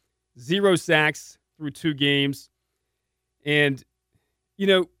 Again, 0 sacks through 2 games. And, you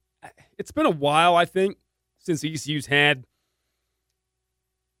know, it's been a while, I think, since ECU's had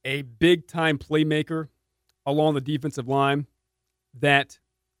a big-time playmaker along the defensive line that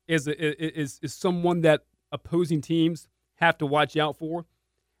is someone that opposing teams have to watch out for,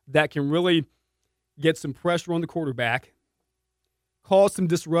 that can really get some pressure on the quarterback, cause some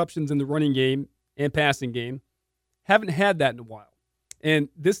disruptions in the running game and passing game. Haven't had that in a while. And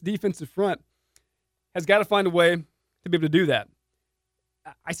this defensive front has got to find a way to be able to do that.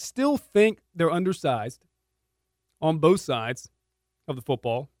 I still think they're undersized on both sides of the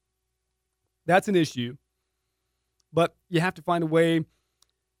football. That's an issue. But you have to find a way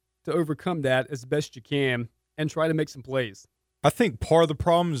to overcome that as best you can and try to make some plays. I think part of the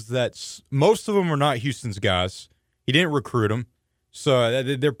problem is that most of them are not Houston's guys. He didn't recruit them, so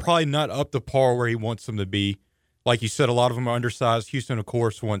they're probably not up to par where he wants them to be. Like you said, a lot of them are undersized. Houston, of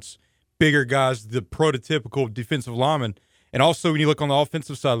course, wants bigger guys, the prototypical defensive lineman. And also, when you look on the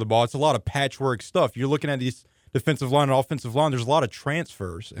offensive side of the ball, it's a lot of patchwork stuff. You're looking at these defensive line and offensive line, there's a lot of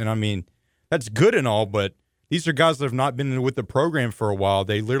transfers. And, I mean, that's good and all, but these are guys that have not been with the program for a while.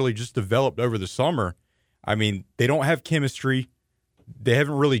 They literally just developed over the summer. I mean, they don't have chemistry. They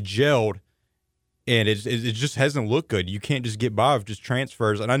haven't really gelled, and it just hasn't looked good. You can't just get by with just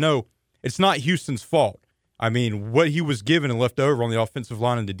transfers. And I know it's not Houston's fault. I mean, what he was given and left over on the offensive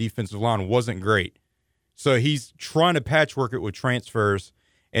line and the defensive line wasn't great. So he's trying to patchwork it with transfers,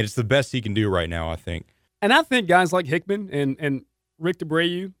 and it's the best he can do right now, I think. And I think guys like Hickman and Rick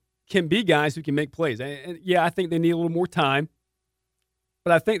DeBrayu can be guys who can make plays. And yeah, I think they need a little more time,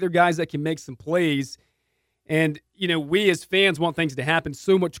 but I think they're guys that can make some plays. And, you know, we as fans want things to happen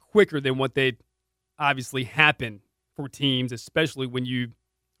so much quicker than what they obviously happen for teams, especially when you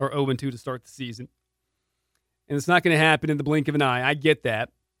are 0-2 to start the season. And it's not going to happen in the blink of an eye. I get that.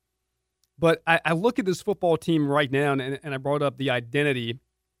 But I look at this football team right now, and I brought up the identity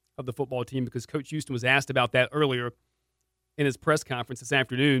of the football team because Coach Houston was asked about that earlier in his press conference this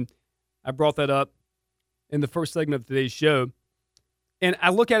afternoon. I brought that up in the first segment of today's show. And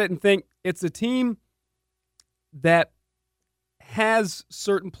I look at it and think it's a team that has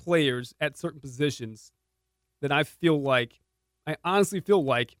certain players at certain positions that I honestly feel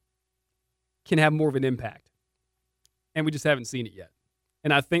like can have more of an impact. And we just haven't seen it yet.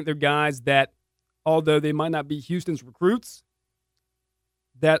 And I think they're guys that, although they might not be Houston's recruits,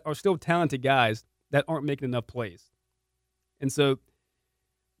 that are still talented guys that aren't making enough plays. And so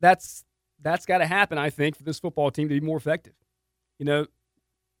that's got to happen, I think, for this football team to be more effective. You know,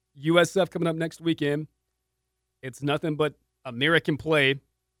 USF coming up next weekend. It's nothing but American play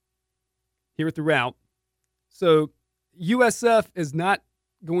here throughout. So USF is not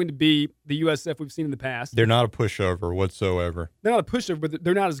going to be the USF we've seen in the past. They're not a pushover whatsoever. They're not a pushover, but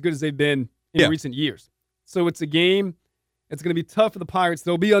they're not as good as they've been in recent years. So it's a game. It's going to be tough for the Pirates.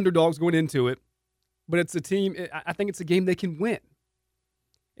 They'll be underdogs going into it. But it's a team. I think it's a game they can win.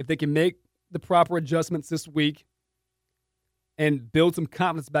 If they can make the proper adjustments this week and build some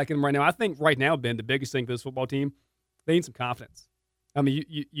confidence back in them right now. I think right now, Ben, the biggest thing for this football team, they need some confidence. I mean,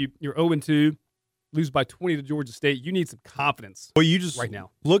 you're 0-2, lose by 20 to Georgia State. You need some confidence. Well, you just right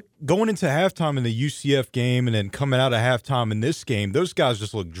now look going into halftime in the UCF game and then coming out of halftime in this game. Those guys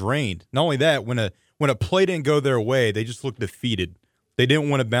just look drained. Not only that, when a play didn't go their way, they just looked defeated. They didn't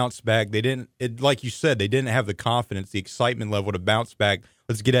want to bounce back. They didn't. Like you said, they didn't have the confidence, the excitement level to bounce back.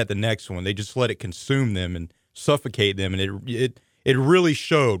 Let's get at the next one. They just let it consume them and suffocate them, and it really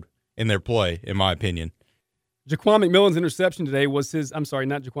showed in their play, in my opinion. Jaquan McMillan's interception today was his – I'm sorry,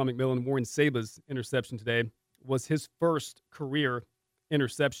 not Jaquan McMillan. Warren Saba's interception today was his first career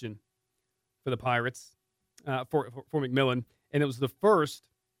interception for the Pirates, for McMillan. And it was the first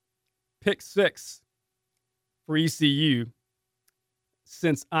pick six for ECU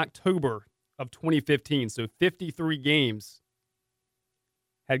since October of 2015. So 53 games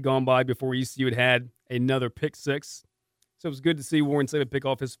had gone by before ECU had another pick six. So it was good to see Warren Saba pick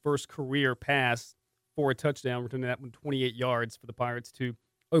off his first career pass for a touchdown, returning that one 28 yards for the Pirates to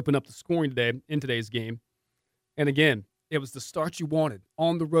open up the scoring today in today's game. And again, it was the start you wanted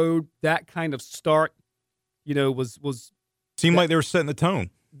on the road. That kind of start, you know, was seemed like they were setting the tone.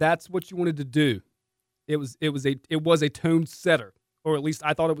 That's what you wanted to do. It was a tone setter, or at least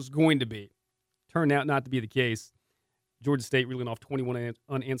I thought it was going to be. Turned out not to be the case. Georgia State reeling off 21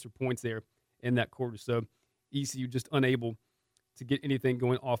 unanswered points there in that quarter. So ECU just unable to get anything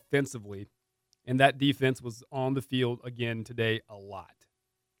going offensively. And that defense was on the field again today a lot.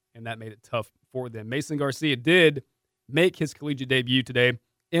 And that made it tough for them. Mason Garcia did make his collegiate debut today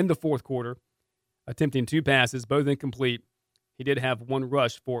in the fourth quarter, attempting 2 passes, both incomplete. He did have 1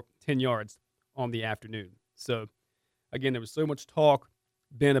 rush for 10 yards on the afternoon. So, again, there was so much talk,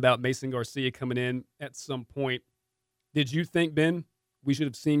 Ben, about Mason Garcia coming in at some point. Did you think, Ben, we should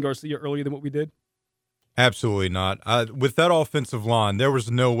have seen Garcia earlier than what we did? Absolutely not. With that offensive line, there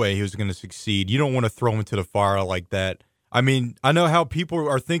was no way he was going to succeed. You don't want to throw him into the fire like that. I mean, I know how people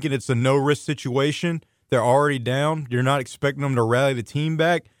are thinking it's a no-risk situation. They're already down. You're not expecting them to rally the team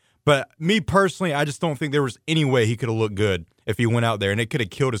back. But me personally, I just don't think there was any way he could have looked good if he went out there, and it could have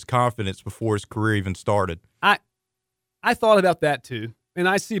killed his confidence before his career even started. I thought about that too, and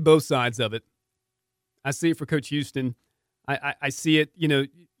I see both sides of it. I see it for Coach Houston. I see it,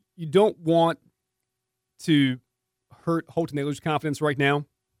 you don't want to hurt Holton Ahlers' confidence right now,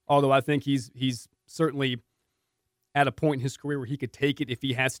 although I think he's certainly at a point in his career where he could take it if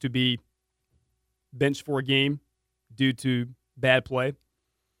he has to be benched for a game due to bad play.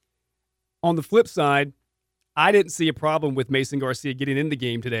 On the flip side, I didn't see a problem with Mason Garcia getting in the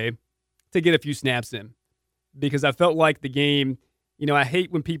game today to get a few snaps in, because I felt like the game, I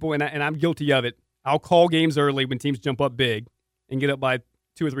hate when people, and I'm guilty of it, I'll call games early when teams jump up big and get up by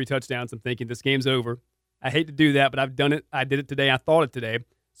 2 or 3 touchdowns. I'm thinking this game's over. I hate to do that, but I've done it. I did it today. I thought it today.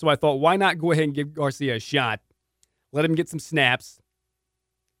 So I thought, why not go ahead and give Garcia a shot? Let him get some snaps.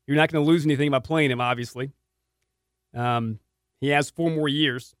 You're not going to lose anything by playing him, obviously. He has 4 more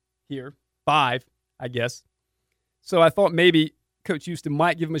years here. 5, I guess. So I thought maybe Coach Houston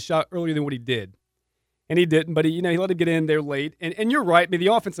might give him a shot earlier than what he did. And he didn't, but he let him get in there late. And you're right, the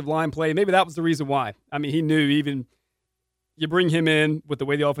offensive line play, maybe that was the reason why. He knew even you bring him in with the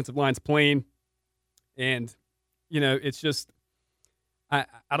way the offensive line's playing, and, it's just, I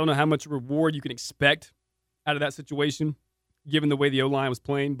don't know how much reward you can expect out of that situation, given the way the O-line was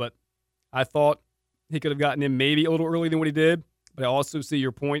playing, but I thought he could have gotten in maybe a little earlier than what he did, but I also see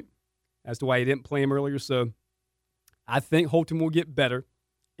your point as to why he didn't play him earlier, so I think Holton will get better.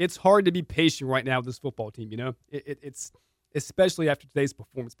 It's hard to be patient right now with this football team, It's especially after today's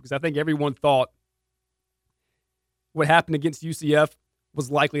performance, because I think everyone thought what happened against UCF was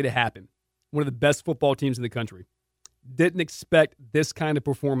likely to happen. One of the best football teams in the country. Didn't expect this kind of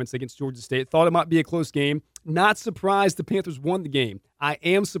performance against Georgia State. Thought it might be a close game. Not surprised the Panthers won the game. I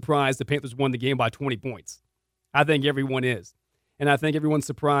am surprised the Panthers won the game by 20 points. I think everyone is. And I think everyone's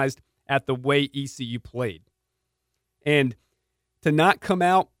surprised at the way ECU played. And to not come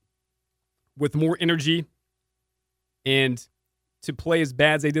out with more energy and to play as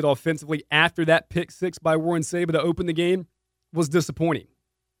bad as they did offensively after that pick 6 by Warren Saban to open the game was disappointing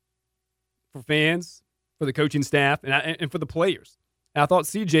for fans, for the coaching staff, and for the players. And I thought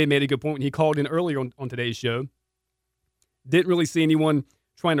CJ made a good point when he called in earlier on today's show. Didn't really see anyone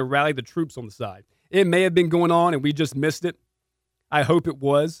trying to rally the troops on the side. It may have been going on and we just missed it. I hope it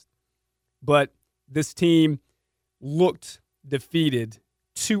was. But this team looked defeated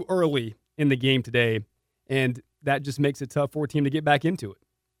too early in the game today, and that just makes it tough for a team to get back into it.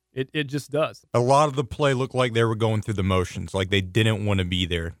 It just does. A lot of the play looked like they were going through the motions, like they didn't want to be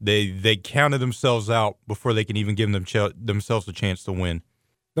there. They counted themselves out before they can even give themselves a chance to win.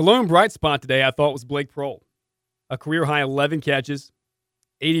 The lone bright spot today, I thought, was Blake Prohl. A career-high 11 catches,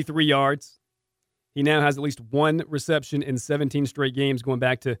 83 yards. He now has at least 1 reception in 17 straight games going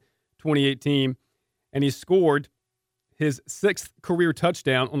back to 2018, and he scored his 6th career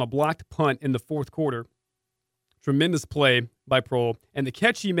touchdown on a blocked punt in the 4th quarter. Tremendous play by Prohl. And the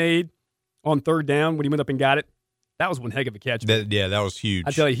catch he made on 3rd down when he went up and got it, that was one heck of a catch. That was huge.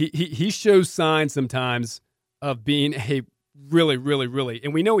 I tell you, he shows signs sometimes of being a really, really, really,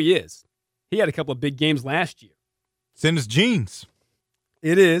 and we know he is. He had a couple of big games last year. It's in his genes.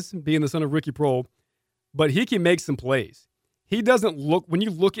 It is, being the son of Ricky Prohl. But he can make some plays. He doesn't look, when you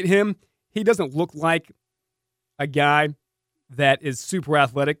look at him, he doesn't look like a guy that is super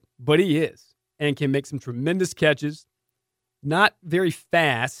athletic, but he is. And can make some tremendous catches. Not very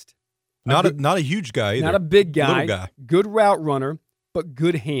fast. Not a huge guy either. Not a big guy. Little guy. Good route runner, but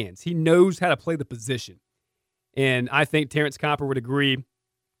good hands. He knows how to play the position. And I think Terrence Copper would agree,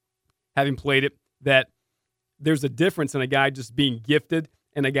 having played it, that there's a difference in a guy just being gifted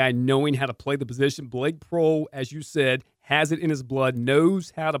and a guy knowing how to play the position. Blake Prohl, as you said, has it in his blood,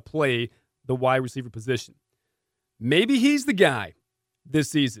 knows how to play the wide receiver position. Maybe he's the guy this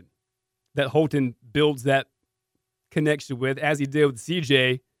season that Holton builds that connection with, as he did with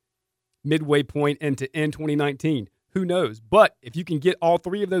CJ midway point into end 2019. Who knows? But if you can get all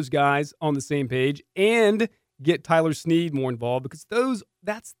 3 of those guys on the same page and get Tyler Snead more involved, because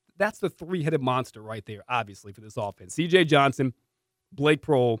that's the 3-headed monster right there, obviously, for this offense. CJ Johnson, Blake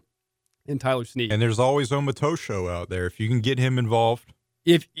Prohl, and Tyler Snead. And there's always Omatosho out there. If you can get him involved.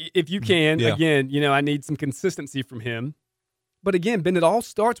 If you can, again, I need some consistency from him. But again, Ben, it all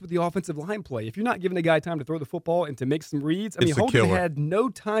starts with the offensive line play. If you're not giving a guy time to throw the football and to make some reads, Holton had no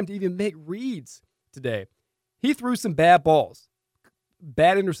time to even make reads today. He threw some bad balls,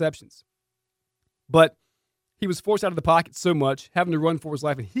 bad interceptions. But he was forced out of the pocket so much, having to run for his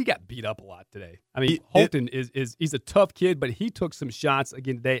life, and he got beat up a lot today. Holton is a tough kid, but he took some shots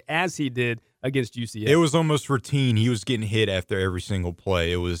again today, as he did against UCF. It was almost routine. He was getting hit after every single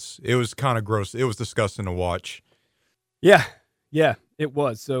play. It was kind of gross. It was disgusting to watch. Yeah, it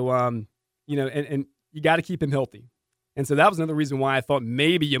was. So, and you got to keep him healthy. And so that was another reason why I thought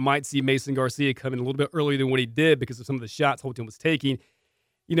maybe you might see Mason Garcia come in a little bit earlier than what he did because of some of the shots Holton was taking,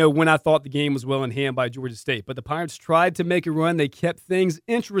 when I thought the game was well in hand by Georgia State. But the Pirates tried to make a run. They kept things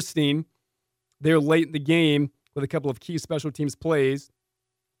interesting there late in the game with a couple of key special teams plays,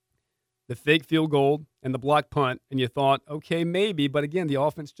 the fake field goal and the block punt. And you thought, okay, maybe. But again, the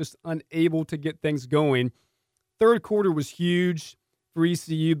offense just unable to get things going. Third quarter was huge for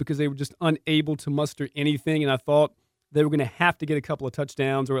ECU because they were just unable to muster anything. And I thought they were going to have to get a couple of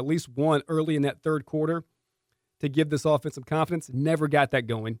touchdowns or at least one early in that third quarter to give this offense some confidence. Never got that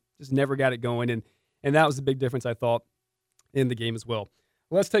going. Just never got it going. And that was the big difference, I thought, in the game as well.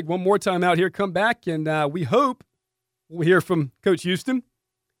 Let's take one more time out here, come back, and we hope we'll hear from Coach Houston.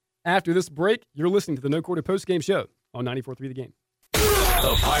 After this break, you're listening to the No Quarter Postgame Show on 94.3 The Game.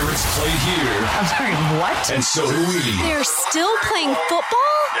 The Pirates play here. I'm sorry, what? And so do we. They're still playing football?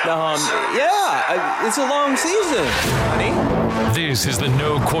 Yeah, it's a long season, honey. This is the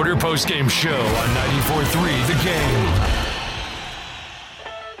No Quarter Postgame Show on 94.3 The Game.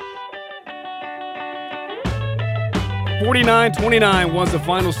 49-29 was the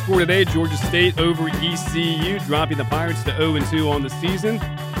final score today. Georgia State over ECU, dropping the Pirates to 0-2 on the season.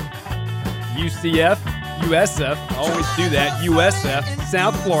 USF, I always do that, USF,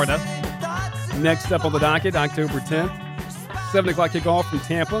 South Florida. Next up on the docket, October 10th, 7 o'clock kickoff from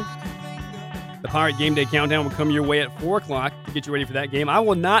Tampa. The Pirate Game Day Countdown will come your way at 4 o'clock to get you ready for that game. I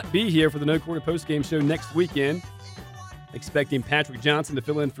will not be here for the No Quarter Postgame Show next weekend. Expecting Patrick Johnson to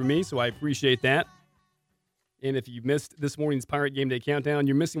fill in for me, so I appreciate that. And if you missed this morning's Pirate Game Day Countdown,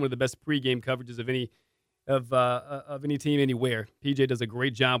 you're missing one of the best pregame coverages of any team anywhere. PJ does a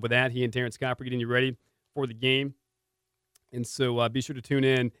great job with that. He and Terrence Copper getting you ready for the game. And so be sure to tune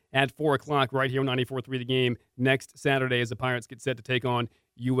in at 4 o'clock right here on 94.3 The Game next Saturday as the Pirates get set to take on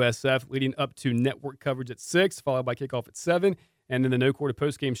USF, leading up to network coverage at 6, followed by kickoff at 7. And then the No Quarter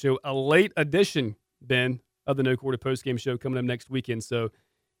Postgame Show, a late edition, Ben, of the No Quarter Postgame Show coming up next weekend. So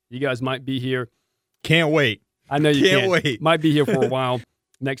you guys might be here. Can't wait. I know you can't wait. Might be here for a while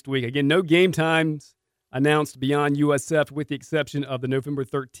next week. Again, no game times announced beyond USF with the exception of the November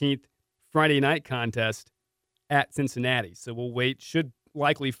 13th Friday night contest at Cincinnati. So we'll wait. Should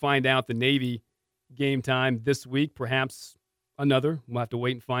likely find out the Navy game time this week, perhaps another. We'll have to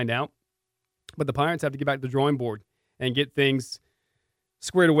wait and find out. But the Pirates have to get back to the drawing board and get things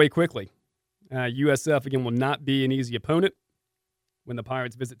squared away quickly. USF, again, will not be an easy opponent when the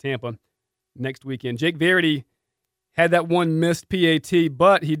Pirates visit Tampa next weekend. Jake Verity had that one missed PAT,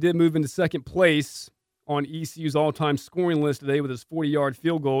 but he did move into second place on ECU's all-time scoring list today with his 40-yard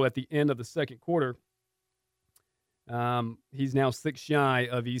field goal at the end of the second quarter. He's now 6 shy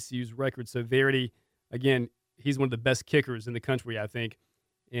of ECU's record. So Verity, again, he's one of the best kickers in the country, I think.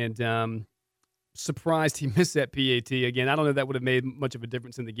 And surprised he missed that PAT. Again, I don't know if that would have made much of a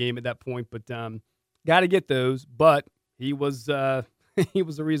difference in the game at that point, but got to get those. But he was he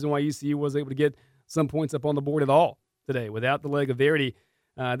was the reason why ECU was able to get some points up on the board at all today. Without the leg of Verity,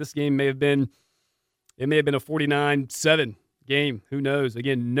 this game may have been a 49-7 game. Who knows?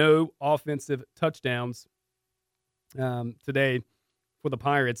 Again, no offensive touchdowns today for the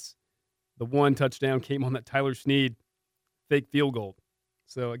Pirates. The one touchdown came on that Tyler Snead fake field goal.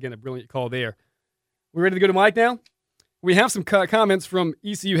 So, again, a brilliant call there. We ready to go to Mike now? We have some comments from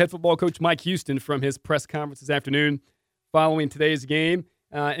ECU head football coach Mike Houston from his press conference this afternoon following today's game.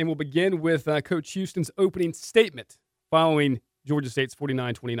 And we'll begin with Coach Houston's opening statement following Georgia State's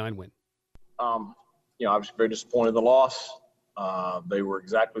 49-29 win. I was very disappointed in the loss. They were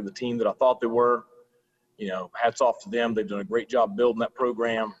exactly the team that I thought they were. Hats off to them. They've done a great job building that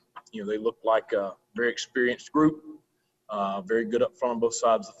program. They look like a very experienced group, very good up front on both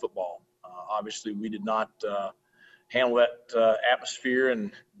sides of the football. Obviously, we did not handle that atmosphere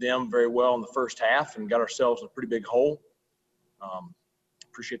and them very well in the first half and got ourselves in a pretty big hole.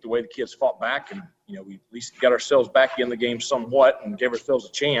 Appreciate the way the kids fought back, and we at least got ourselves back in the game somewhat and gave ourselves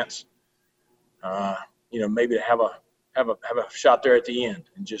a chance. Maybe to have a shot there at the end,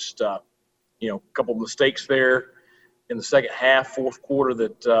 and just a couple of mistakes there in the second half, fourth quarter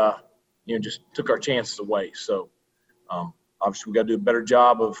that just took our chances away. So obviously we got to do a better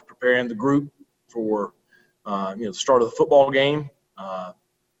job of preparing the group for the start of the football game.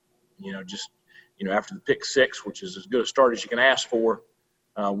 After the pick six, which is as good a start as you can ask for,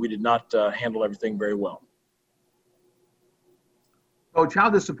 we did not handle everything very well. Coach, how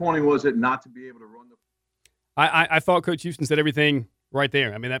disappointing was it not to be able to run the? I thought Coach Houston said everything right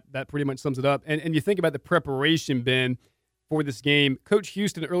there. I mean, that pretty much sums it up. And you think about the preparation, Ben, for this game. Coach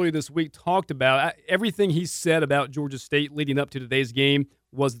Houston earlier this week talked about everything he said about Georgia State leading up to today's game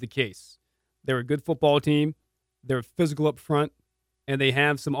was the case. They're a good football team. They're physical up front, and they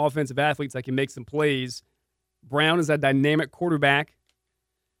have some offensive athletes that can make some plays. Brown is a dynamic quarterback.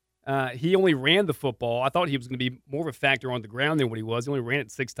 He only ran the football. I thought he was going to be more of a factor on the ground than what he was. He only ran it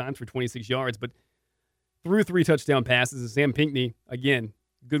 6 times for 26 yards, but threw 3 touchdown passes. And Sam Pinckney, again,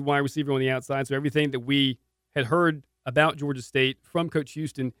 good wide receiver on the outside. So everything that we had heard about Georgia State from Coach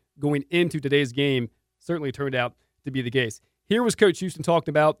Houston going into today's game certainly turned out to be the case. Here was Coach Houston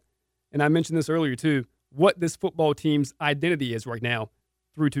talking about, and I mentioned this earlier too, what this football team's identity is right now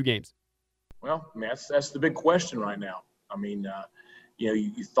through 2 games. Well, I mean, that's the big question right now. I mean,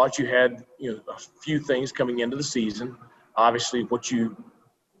 you thought you had, a few things coming into the season. Obviously, what you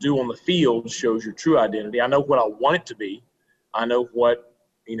do on the field shows your true identity. I know what I want it to be. I know what,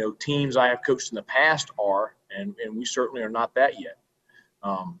 teams I have coached in the past are, and we certainly are not that yet.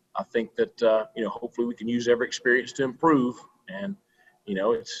 I think that, hopefully we can use every experience to improve. And,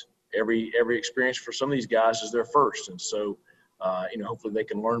 it's every experience for some of these guys is their first. And so, hopefully they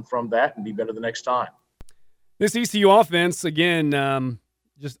can learn from that and be better the next time. This ECU offense, again,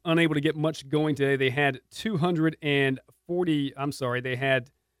 just unable to get much going today. They had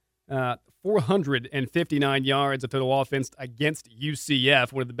 459 yards of total offense against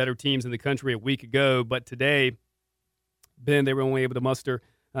UCF, one of the better teams in the country a week ago. But today, Ben, they were only able to muster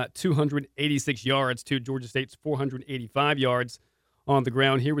 286 yards to Georgia State's 485 yards on the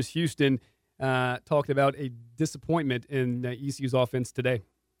ground. Here was Houston talking about a disappointment in ECU's offense today.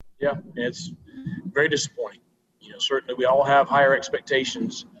 Yeah, it's very disappointing. Certainly we all have higher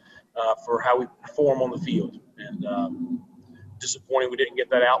expectations for how we perform on the field. And disappointing we didn't get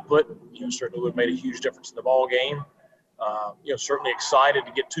that output. Certainly would have made a huge difference in the ball game. Certainly excited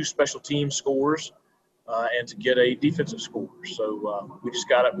to get 2 special team scores and to get a defensive score. So we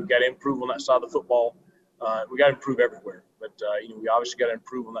got to improve on that side of the football. We got to improve everywhere. But, we obviously got to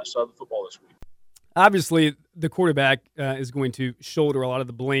improve on that side of the football this week. Obviously, the quarterback is going to shoulder a lot of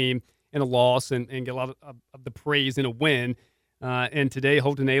the blame in a loss and get a lot of the praise in a win. And today,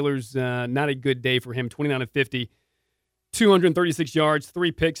 Holton Ahlers, not a good day for him. 29 of 50, 236 yards,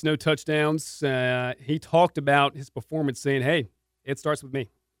 3 picks, no touchdowns. He talked about his performance saying, hey, it starts with me.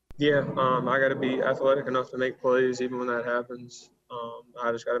 Yeah, I got to be athletic enough to make plays even when that happens.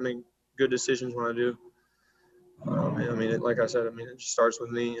 I just got to make good decisions when I do. Like I said, it just starts with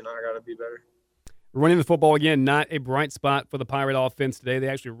me, and I got to be better. Running the football, again, not a bright spot for the Pirate offense today. They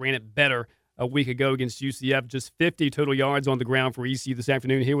actually ran it better a week ago against UCF. Just 50 total yards on the ground for ECU this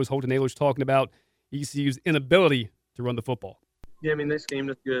afternoon. Here was Holton Ahlers talking about ECU's inability to run the football. Yeah, they schemed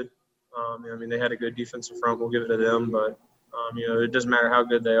us good. They had a good defensive front. We'll give it to them. But, it doesn't matter how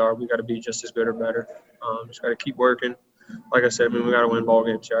good they are. We got to be just as good or better. Just got to keep working. Like I said, we got to win ball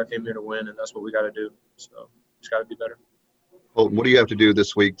games here. I came here to win, and that's what we got to do. So just got to be better. Holton, what do you have to do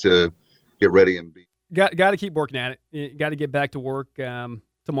this week to get ready and be? Got to keep working at it. You got to get back to work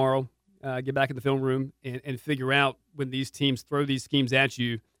tomorrow, get back in the film room and figure out when these teams throw these schemes at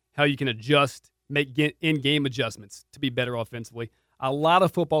you, how you can adjust, make in-game adjustments to be better offensively. A lot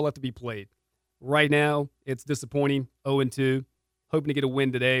of football left to be played. Right now, it's disappointing, 0-2. Hoping to get a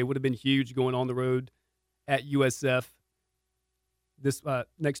win today. Would have been huge going on the road at USF this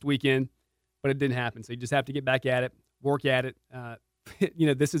next weekend, but it didn't happen. So you just have to get back at it, work at it.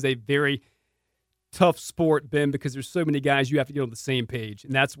 This is a very tough sport, Ben, because there's so many guys you have to get on the same page.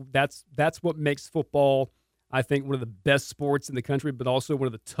 And that's what makes football, I think, one of the best sports in the country, but also one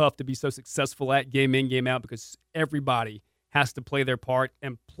of the tough to be so successful at game in, game out, because everybody has to play their part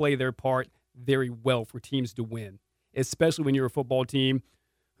and play their part very well for teams to win, especially when you're a football team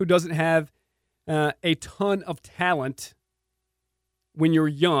who doesn't have a ton of talent when you're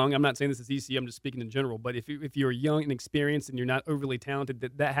young. I'm not saying this is ECU, I'm just speaking in general, but if you're young and experienced and you're not overly talented,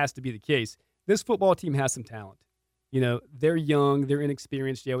 that has to be the case. This football team has some talent. They're young, they're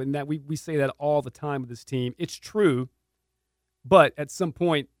inexperienced, and that we say that all the time with this team. It's true, but at some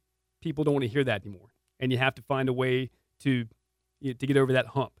point, people don't want to hear that anymore, and you have to find a way to get over that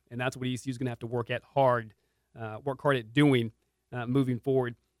hump, and that's what ECU is going to have to work hard at doing moving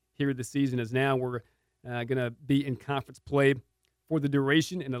forward here this season. As now we're going to be in conference play for the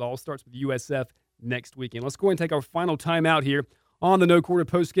duration, and it all starts with USF next weekend. Let's go ahead and take our final timeout here on the No Quarter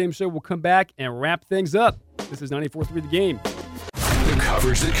Post-Game Show. We'll come back and wrap things up. This is 94.3 The Game. The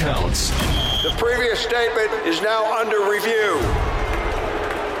coverage that counts. The previous statement is now under review.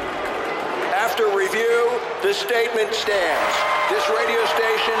 After review, the statement stands. This radio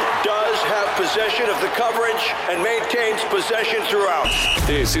station does have possession of the coverage and maintains possession throughout.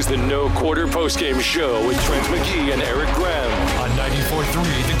 This is the No Quarter Postgame Show with Trent Mcgee and Eric Graham on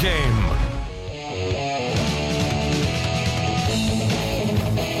 94.3 The Game.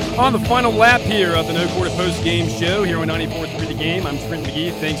 On the final lap here of the No Quarter Postgame Show here on 94.3 The Game, I'm Trent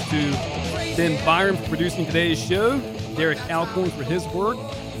Mcgee. Thanks to Ben Byram for producing today's show, Derek Alcorn for his work,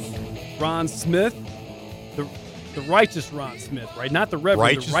 Ron Smith, the righteous Ron Smith, right? Not the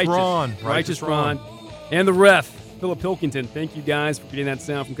Reverend, the righteous Ron. And the ref, Philip Pilkington. Thank you guys for getting that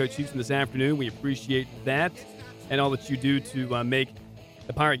sound from Coach Houston this afternoon. We appreciate that and all that you do to make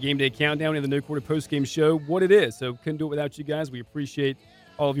the Pirate Game Day Countdown and the No Quarter Postgame Show what it is. So couldn't do it without you guys. We appreciate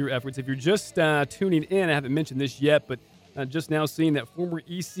all of your efforts. If you're just tuning in, I haven't mentioned this yet, but just now seeing that former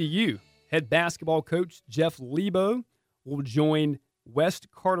ECU head basketball coach Jeff Lebo will join West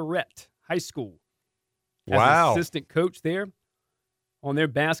Carteret High School as an assistant coach there on their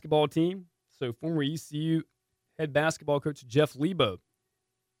basketball team. So former ECU head basketball coach Jeff Lebo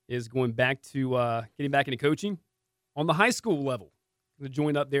is going back to getting back into coaching on the high school level. Going to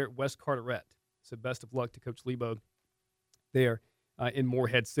join up there at West Carteret. So best of luck to Coach Lebo there in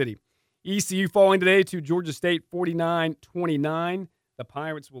Morehead City. ECU falling today to Georgia State 49-29. The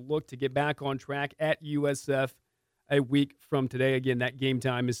Pirates will look to get back on track at USF a week from today. Again, that game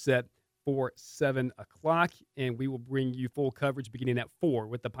time is set for 7 o'clock, and we will bring you full coverage beginning at 4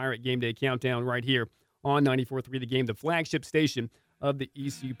 with the Pirate Game Day Countdown right here on 94.3 The Game, the flagship station of the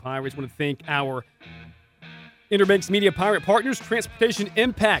ECU Pirates. I want to thank our Interbanks Media Pirate partners, Transportation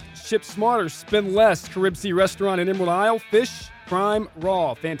Impact, Ship Smarter, Spend Less, Carib Sea Restaurant in Emerald Isle, Fish, Prime,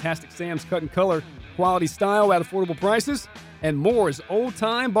 Raw, Fantastic Sam's Cut and Color, quality style at affordable prices, and Moore's Old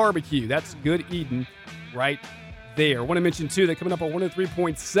Time Barbecue. That's good eating right there. I want to mention, too, that coming up on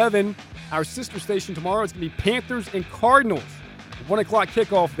 103.7, our sister station tomorrow is going to be Panthers and Cardinals. 1 o'clock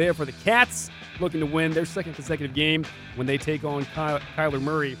kickoff there for the Cats, looking to win their second consecutive game when they take on Kyler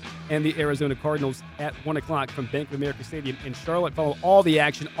Murray and the Arizona Cardinals at 1 o'clock from Bank of America Stadium in Charlotte. Follow all the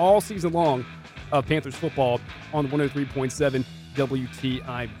action all season long of Panthers football on 103.7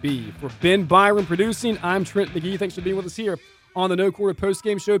 WTIB. For Ben Byram producing, I'm Trent Mcgee. Thanks for being with us here on the No Quarter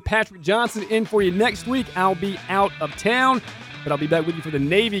Postgame Show. Patrick Johnson in for you next week. I'll be out of town, but I'll be back with you for the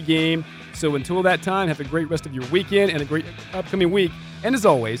Navy game. So until that time, have a great rest of your weekend and a great upcoming week. And as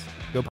always, go